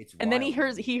 It's and wild,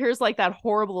 then he hears like that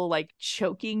horrible like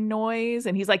choking noise,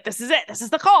 and he's like, "This is it. This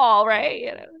is the call, right?"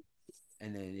 You know.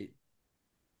 And then it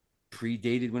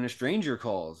predated when a stranger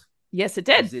calls. Yes, it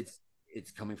did.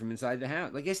 It's coming from inside the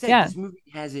house. Like I said, this movie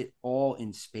has it all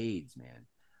in spades, man.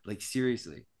 Like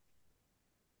seriously,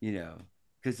 you know,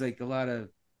 because like a lot of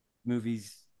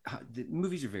movies, the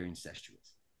movies are very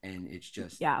incestuous, and it's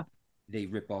just they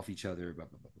rip off each other. Blah,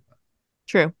 blah, blah, blah, blah.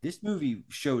 True. This movie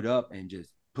showed up and just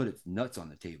put its nuts on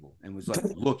the table and was like,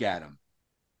 "Look at him,"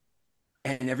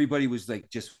 and everybody was like,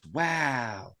 "Just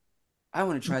wow, I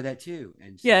want to try that too."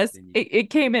 And so yes, it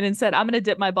came in and said, "I'm going to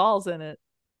dip my balls in it."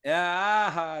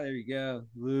 There you go,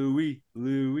 Louis.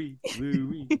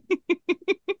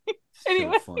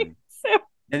 Anyway, funny.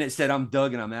 Then it said, "I'm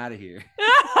Doug and I'm out of here."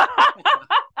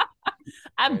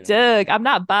 I'm right Doug. I'm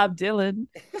not Bob Dylan.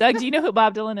 Doug, do you know who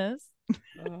Bob Dylan is?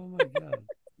 Oh my god.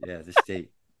 Yeah, The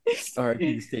State. All right,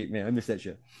 The State, man. I missed that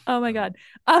show. Oh my god.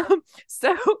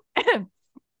 So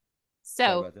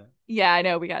yeah, I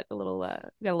know we got a little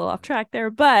off track there,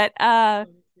 but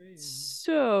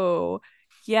so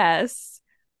yes.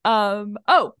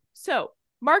 So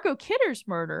Margot Kidder's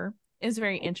murder is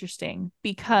very interesting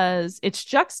because it's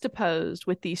juxtaposed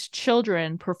with these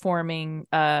children performing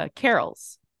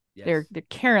carols. Yes. They're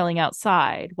caroling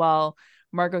outside while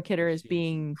Margot Kidder is Seeing some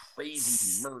being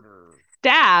crazy murder.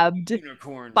 stabbed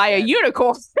Unicorn by a statue.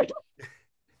 unicorn.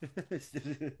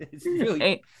 It's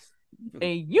really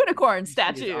a unicorn you see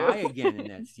statue. his eye again in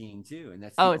that scene too, and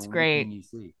that's the it's only great. thing you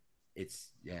see. It's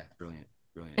brilliant.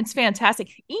 It's fantastic.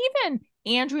 Even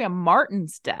Andrea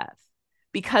Martin's death,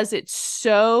 because it's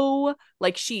so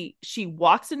like she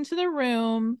walks into the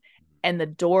room and the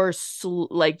door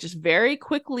like just very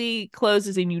quickly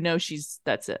closes, and you know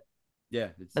that's it. Yeah,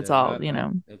 that's all. You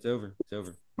know, it's over. It's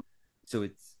over. So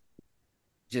it's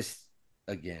just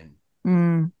again,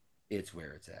 it's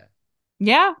where it's at.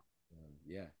 Yeah.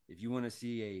 Yeah. If you want to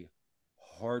see a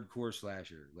hardcore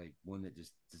slasher, like one that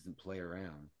just doesn't play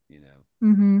around, you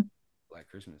know, Black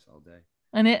Christmas all day.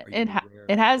 And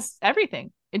it has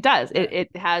everything. It does. Yeah.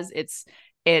 It has it's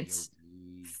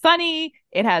funny.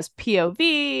 It has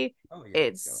POV. Oh, yeah,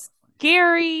 it's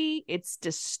scary. It's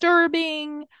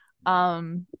disturbing.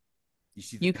 You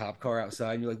see the cop car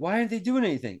outside, and you're like, "Why aren't they doing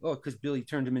anything?" Oh, because Billy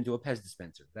turned him into a Pez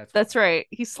dispenser. That's right.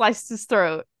 He sliced his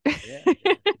throat. Yeah.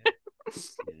 You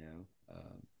know,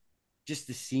 just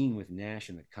the scene with Nash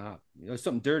and the cop. You know, it's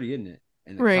something dirty, isn't it?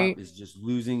 And the cop is just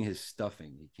losing his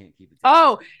stuffing. He can't keep it together.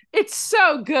 Oh, it's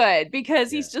so good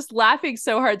because he's just laughing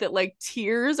so hard that like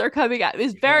tears are coming out.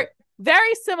 It's very,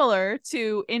 very similar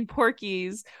to in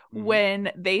Porky's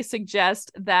when they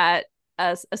suggest that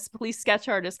a police sketch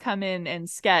artist come in and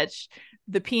sketch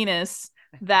the penis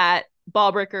that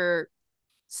Ballbricker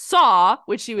saw,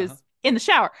 which she was in the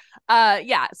shower.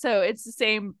 So it's the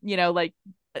same, you know, like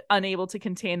unable to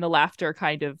contain the laughter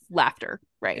kind of laughter,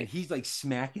 right? And he's like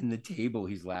smacking the table.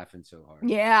 He's laughing so hard.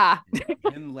 Yeah. And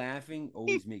him laughing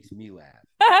always makes me laugh.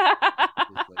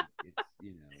 It's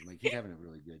you know, like he's having a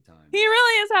really good time. He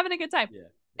really is having a good time. Yeah.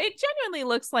 It genuinely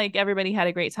looks like everybody had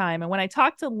a great time. And when I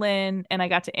talked to Lynn and I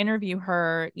got to interview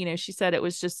her, you know, she said it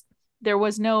was just, there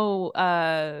was no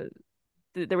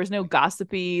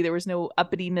gossipy, there was no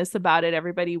uppityness about it.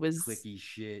 Everybody was clicky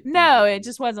shit. No, it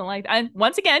just wasn't like, and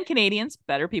once again, Canadians,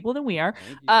 better people than we are.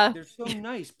 They're so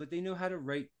nice, but they know how to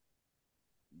write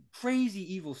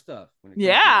crazy evil stuff when it comes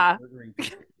to murdering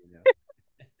people, you know?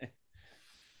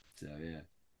 So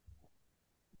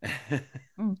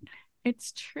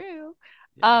it's true.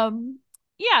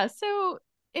 So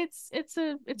it's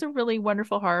a really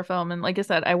wonderful horror film, and like I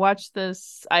said, I watch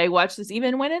this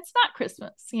even when it's not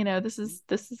Christmas. You know, this is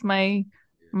my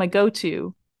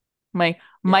go-to, my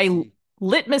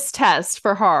litmus test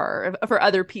for horror for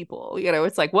other people. You know,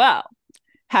 it's like, well,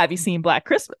 have you seen Black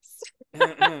Christmas?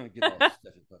 Get all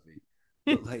stuffy puffy.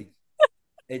 But like,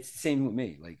 it's the same with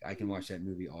me. Like, I can watch that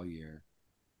movie all year,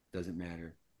 doesn't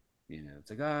matter. You know, it's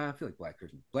like, I feel like Black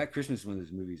Christmas. Black Christmas is one of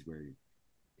those movies where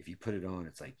if you put it on,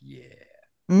 it's like, yeah,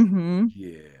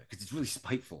 because it's really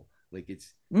spiteful. Like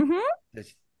it's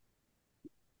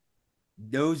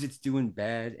knows it's doing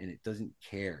bad and it doesn't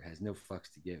care, has no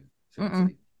fucks to give. So it's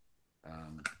like,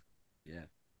 it's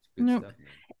good stuff,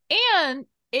 man. And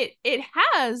it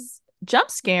has jump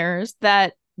scares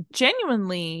that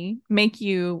genuinely make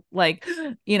you like,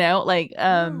 you know, like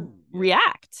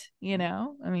react. You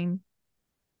know, I mean.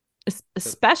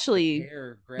 Especially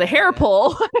the hair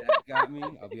pull that got me.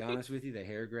 I'll be honest with you, the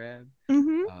hair grab.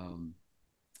 And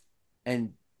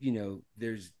you know,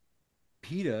 there's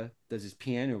PETA does his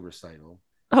piano recital.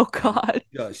 Oh God,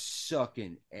 just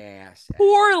sucking ass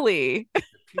poorly.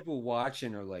 People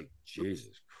watching are like,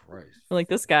 Jesus Christ, like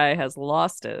this guy has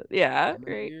lost it. Yeah,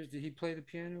 great. Years did he play the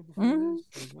piano before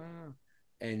this? Like, wow.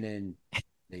 And then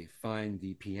they find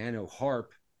the piano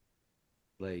harp,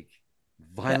 like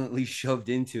violently shoved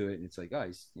into it, and it's like, oh,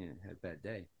 he's had a bad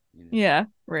day. You know? Yeah,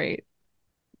 right.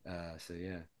 So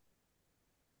yeah,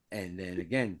 and then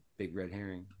again, big red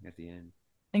herring at the end.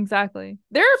 Exactly.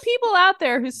 There are people out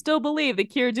there who still believe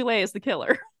that Keira Dullea is the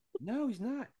killer. No, he's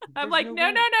not. I'm like, no.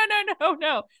 He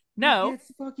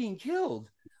gets fucking killed.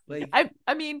 Like, I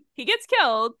mean, he gets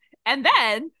killed, and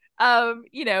then,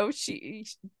 you know,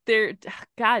 they're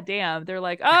goddamn. They're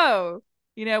like, oh,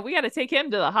 you know, we got to take him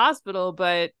to the hospital,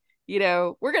 but. You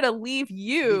know, we're gonna leave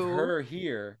her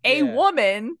here, a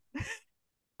woman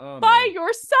by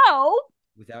yourself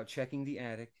without checking the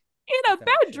attic in a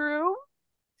bedroom.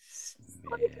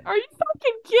 Are you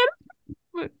fucking kidding?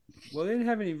 Well, they didn't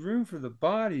have any room for the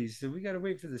bodies, so we got to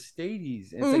wait for the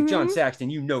stadies. And it's like, John Saxton,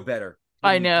 you know better.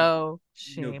 I know.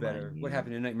 You know better. What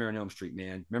happened in Nightmare on Elm Street,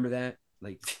 man? Remember that?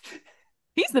 Like,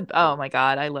 he's oh my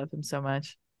God, I love him so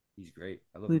much. He's great.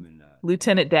 I love him in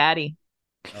Lieutenant Daddy.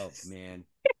 Oh man.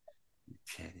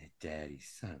 Lieutenant Daddy,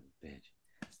 son of a bitch.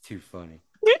 It's too funny.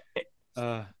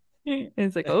 Uh,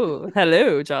 It's like, oh,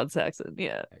 hello, John Saxon.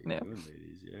 Yeah, how you no, doing,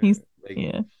 ladies? Yeah, he's like,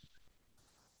 yeah.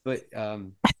 but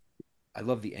I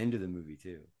love the end of the movie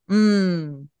too,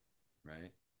 Mm,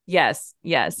 right? yes,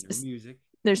 There's yes. no music,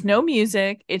 There's no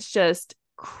music. It's just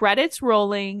credits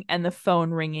rolling and the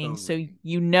phone ringing, phone so ringing.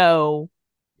 you know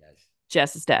Yes,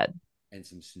 Jess is dead and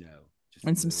some snow, just a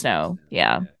and some little bit of snow. snow.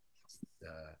 Yeah. Yeah,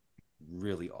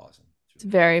 really awesome. It's It's really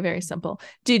awesome. very, very simple.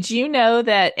 Did you know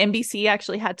that NBC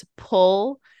actually had to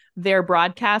pull their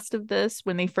broadcast of this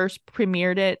when they first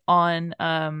premiered it on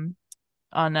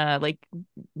like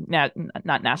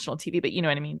not national TV, but you know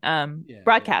what I mean, Yeah, yeah.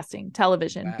 broadcasting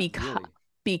television, Wow, really?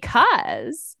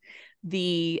 because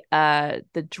the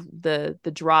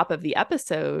drop of the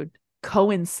episode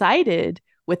coincided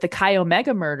with the Chi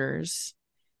Omega murders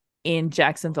in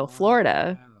Jacksonville, Oh,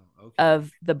 Florida, wow. Okay.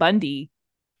 of the Bundy.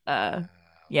 Wow. I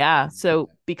Yeah, didn't know so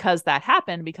that. because that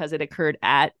happened, because it occurred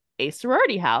at a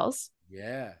sorority house,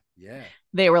 Yeah, yeah.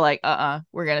 they were like,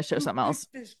 we're gonna show Who something else.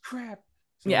 picked this crap?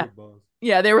 Yeah, Sorry, boss.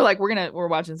 yeah, they were like, we're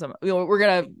watching some, we're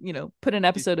gonna put an Dude,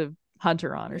 episode of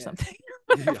Hunter on or yeah. something.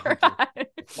 Dude, Hunter,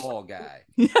 the fall guy.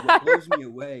 What Yeah. blows me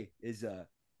away is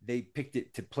they picked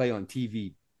it to play on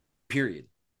TV, period.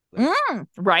 Like,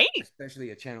 Right. I especially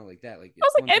a channel like that. Like,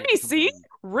 was it's one like, thing if it comes NBC,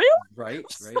 on, really? right,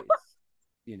 right.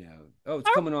 It's, oh, it's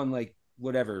coming on like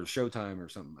whatever Showtime or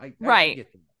something. I Right,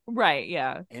 get that. right,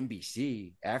 yeah.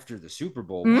 NBC after the Super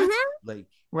Bowl. Hmm. What? Like,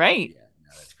 Right. yeah, no,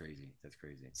 that's crazy. That's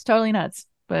crazy. It's totally nuts.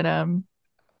 But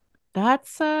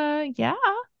that's yeah.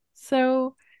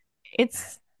 So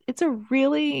it's it's a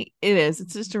really it is.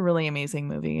 It's just a really amazing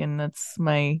movie, and that's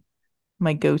my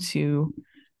go-to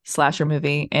slasher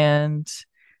movie. And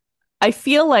I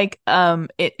feel like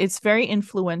it's very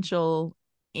influential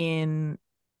in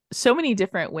so many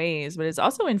different ways, but it's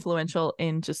also influential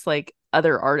in just like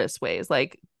other artists' ways.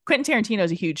 Like Quentin Tarantino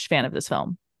is a huge fan of this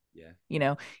film. Yeah, You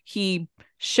know, he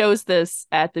shows this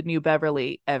at the New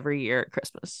Beverly every year at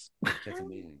Christmas. that's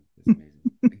amazing. That's amazing.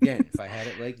 Again, if I had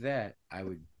it like that, I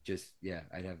would just, yeah,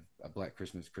 I'd have a Black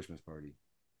Christmas party,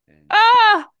 and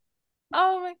Ah,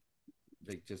 oh my.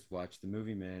 like just watch the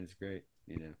movie, man. It's great,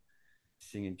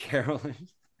 singing carolyn.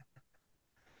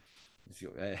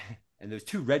 And those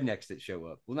two rednecks that show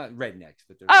up. Well, not rednecks,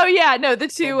 but they're Oh like yeah, no, the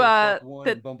two Bumblefuck one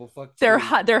that and Bumblefuck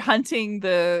two. they're hunting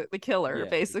the killer Yeah, the killer,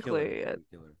 basically. the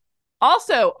killer.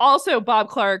 Also Bob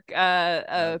Clark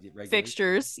The regulars.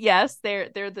 fixtures. Yes, they're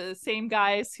the same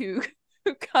guys who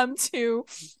who come to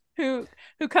who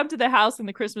come to the house in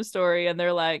the Christmas Story, and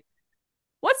they're like,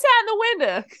 "What's that in the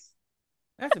window?"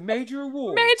 That's a major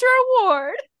award, Major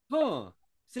award. huh?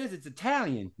 Says it's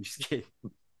Italian. I'm just kidding.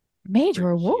 Major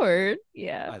Fragile. award.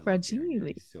 Yeah, I love Aaron. fragile.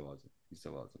 He's so awesome. He's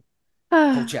so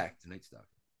awesome. Kolchak, the Night Stalker.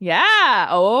 Yeah.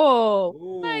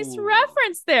 Oh, nice Oh,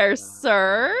 reference there,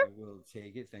 sir. I will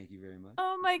take it. Thank you very much.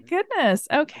 Oh my goodness.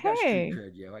 I got street Okay.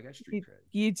 cred, yo. I got street cred.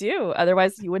 You do.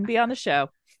 Otherwise, you wouldn't be on the show.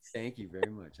 Thank you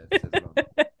very much. That says it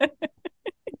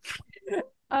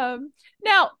all.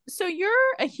 Now, so you're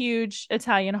a huge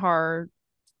Italian horror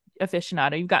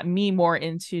aficionado. You've got me more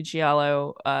into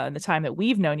Giallo in the time that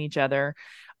we've known each other.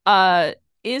 Uh,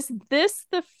 is this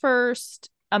the first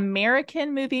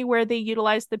American movie where they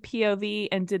utilized the POV,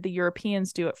 and did the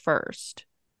Europeans do it first?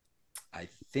 I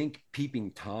think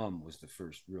Peeping Tom was the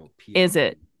first real Is POV.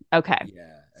 it? Okay.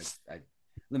 Yeah.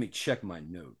 Let me check my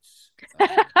notes.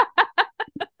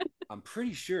 I'm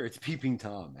pretty sure it's Peeping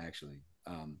Tom, actually.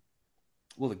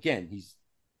 Well, again, he's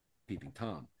Peeping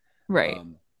Tom. Right.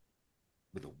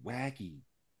 With a wacky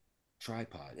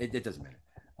tripod. It doesn't matter.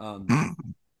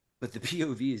 But the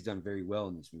POV is done very well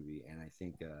in this movie, and I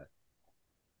think,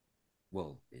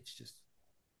 well, it's just,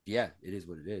 yeah, it is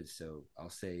what it is. So I'll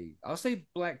say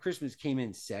Black Christmas came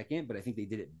in second, but I think they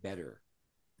did it better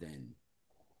than.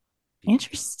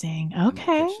 Interesting. I'm Okay.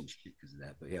 gonna catch some shit because of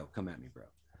that, but yeah, come at me, bro.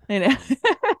 I know.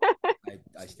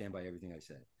 I stand by everything I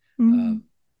said. Mm.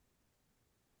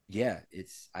 Yeah,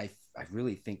 I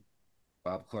really think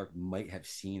Bob Clark might have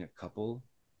seen a couple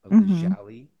of Mhm. the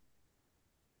Gialli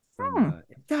from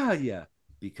Italia,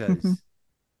 because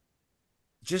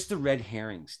just the red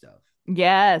herring stuff.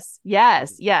 Yes.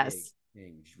 Yes. Yes.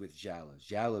 Thing with Giallos.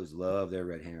 Giallos love their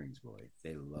red herrings, boy.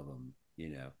 They love them,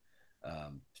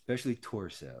 especially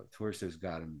Torso. Torso's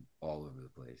got them all over the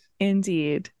place.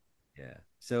 Indeed. Yeah.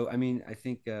 So, I mean, I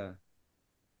think,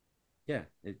 yeah,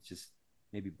 it just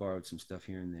maybe borrowed some stuff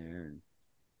here and there.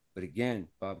 But again,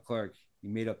 Bob Clark, he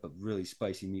made up a really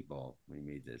spicy meatball when he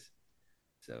made this.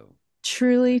 So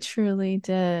Truly, truly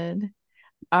did.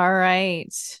 All right.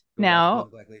 go watch Blood Now,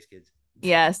 and Black Lace, kids.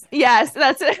 yes. Yes,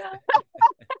 that's it.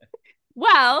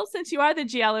 Well, since you are the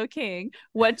Giallo king,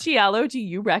 what Giallo do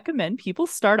you recommend people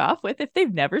start off with if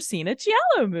they've never seen a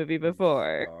Giallo movie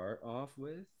before? Start off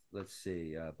with, let's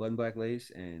see, Blood and Black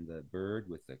Lace and the Bird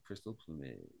with the Crystal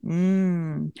Plumage.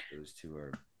 Mm. Those two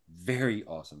are very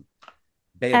awesome.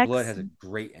 Bay of Blood has a Excellent.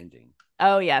 great ending.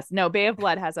 Oh, yes. No, Bay of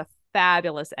Blood has a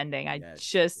fabulous ending.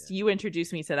 Yes. You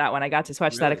introduced me to that one. I got to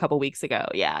watch that a Really? couple weeks ago.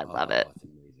 Yeah, I love it. It's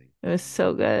amazing. It was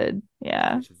so good.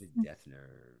 Yeah. Touch of the Death Nerve.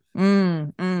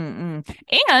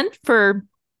 And for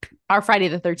our Friday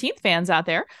the 13th fans out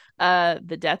there,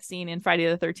 the death scene in Friday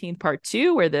the 13th Part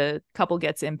 2, where the couple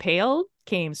gets impaled,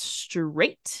 came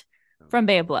straight from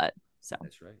Bay of Blood. So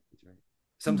That's right.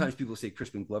 Sometimes people say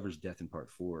Crispin Glover's death in Part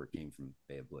 4 came from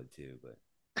Bay of Blood too, but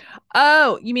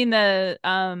oh, you mean the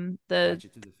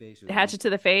hatchet to the face, hatchet to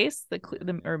the face,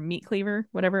 or meat cleaver,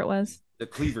 whatever it was. The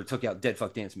cleaver took out dead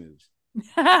fuck dance moves.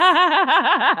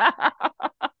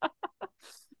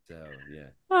 So yeah.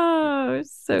 Oh,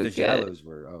 so the good. Giallos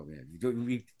were. Oh man,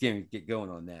 we can't get going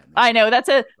on that. Man. I know that's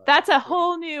a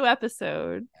whole new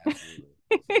episode.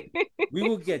 Absolutely. We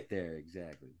will get there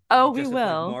exactly. Oh, Just we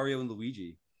will. like Mario and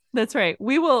Luigi. That's right.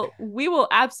 We will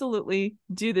absolutely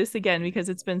do this again because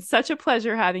it's been such a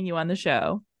pleasure having you on the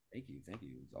show. Thank you.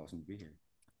 It's awesome to be here.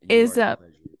 Is a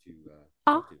pleasure to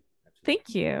oh,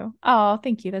 thank you. Oh,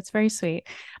 thank you. That's very sweet.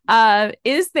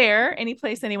 Is there any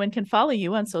place anyone can follow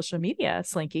you on social media,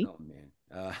 Slinky? Oh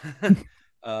man.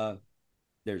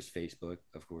 There's Facebook,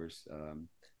 of course.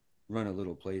 Run a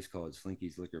little place called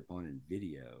Slinky's Liquor Pawn and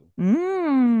Video.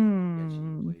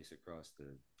 Place across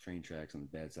the train tracks on the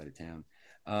bad side of town,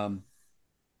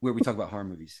 where we talk about horror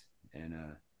movies, and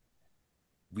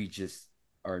we just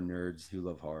are nerds who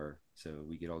love horror, so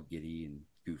we get all giddy and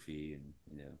goofy and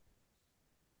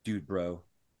dude bro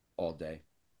all day.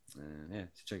 Yeah,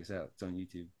 so check us out. It's on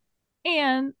YouTube.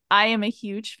 And I am a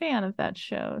huge fan of that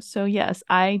show. So yes,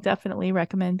 I definitely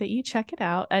recommend that you check it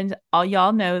out. And all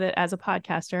y'all know that as a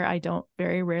podcaster, I don't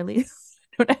very rarely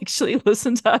don't actually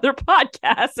listen to other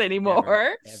podcasts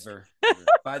anymore. Ever.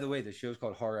 By the way, the show's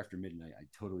called Horror After Midnight. I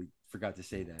totally forgot to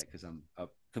say that because I'm a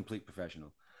complete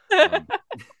professional. But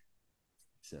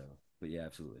yeah,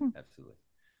 absolutely.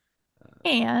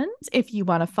 And if you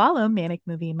want to follow Manic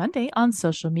Movie Monday on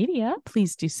social media,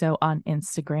 please do so on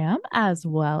Instagram as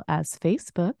well as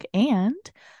Facebook. And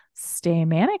stay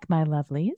manic, my lovelies.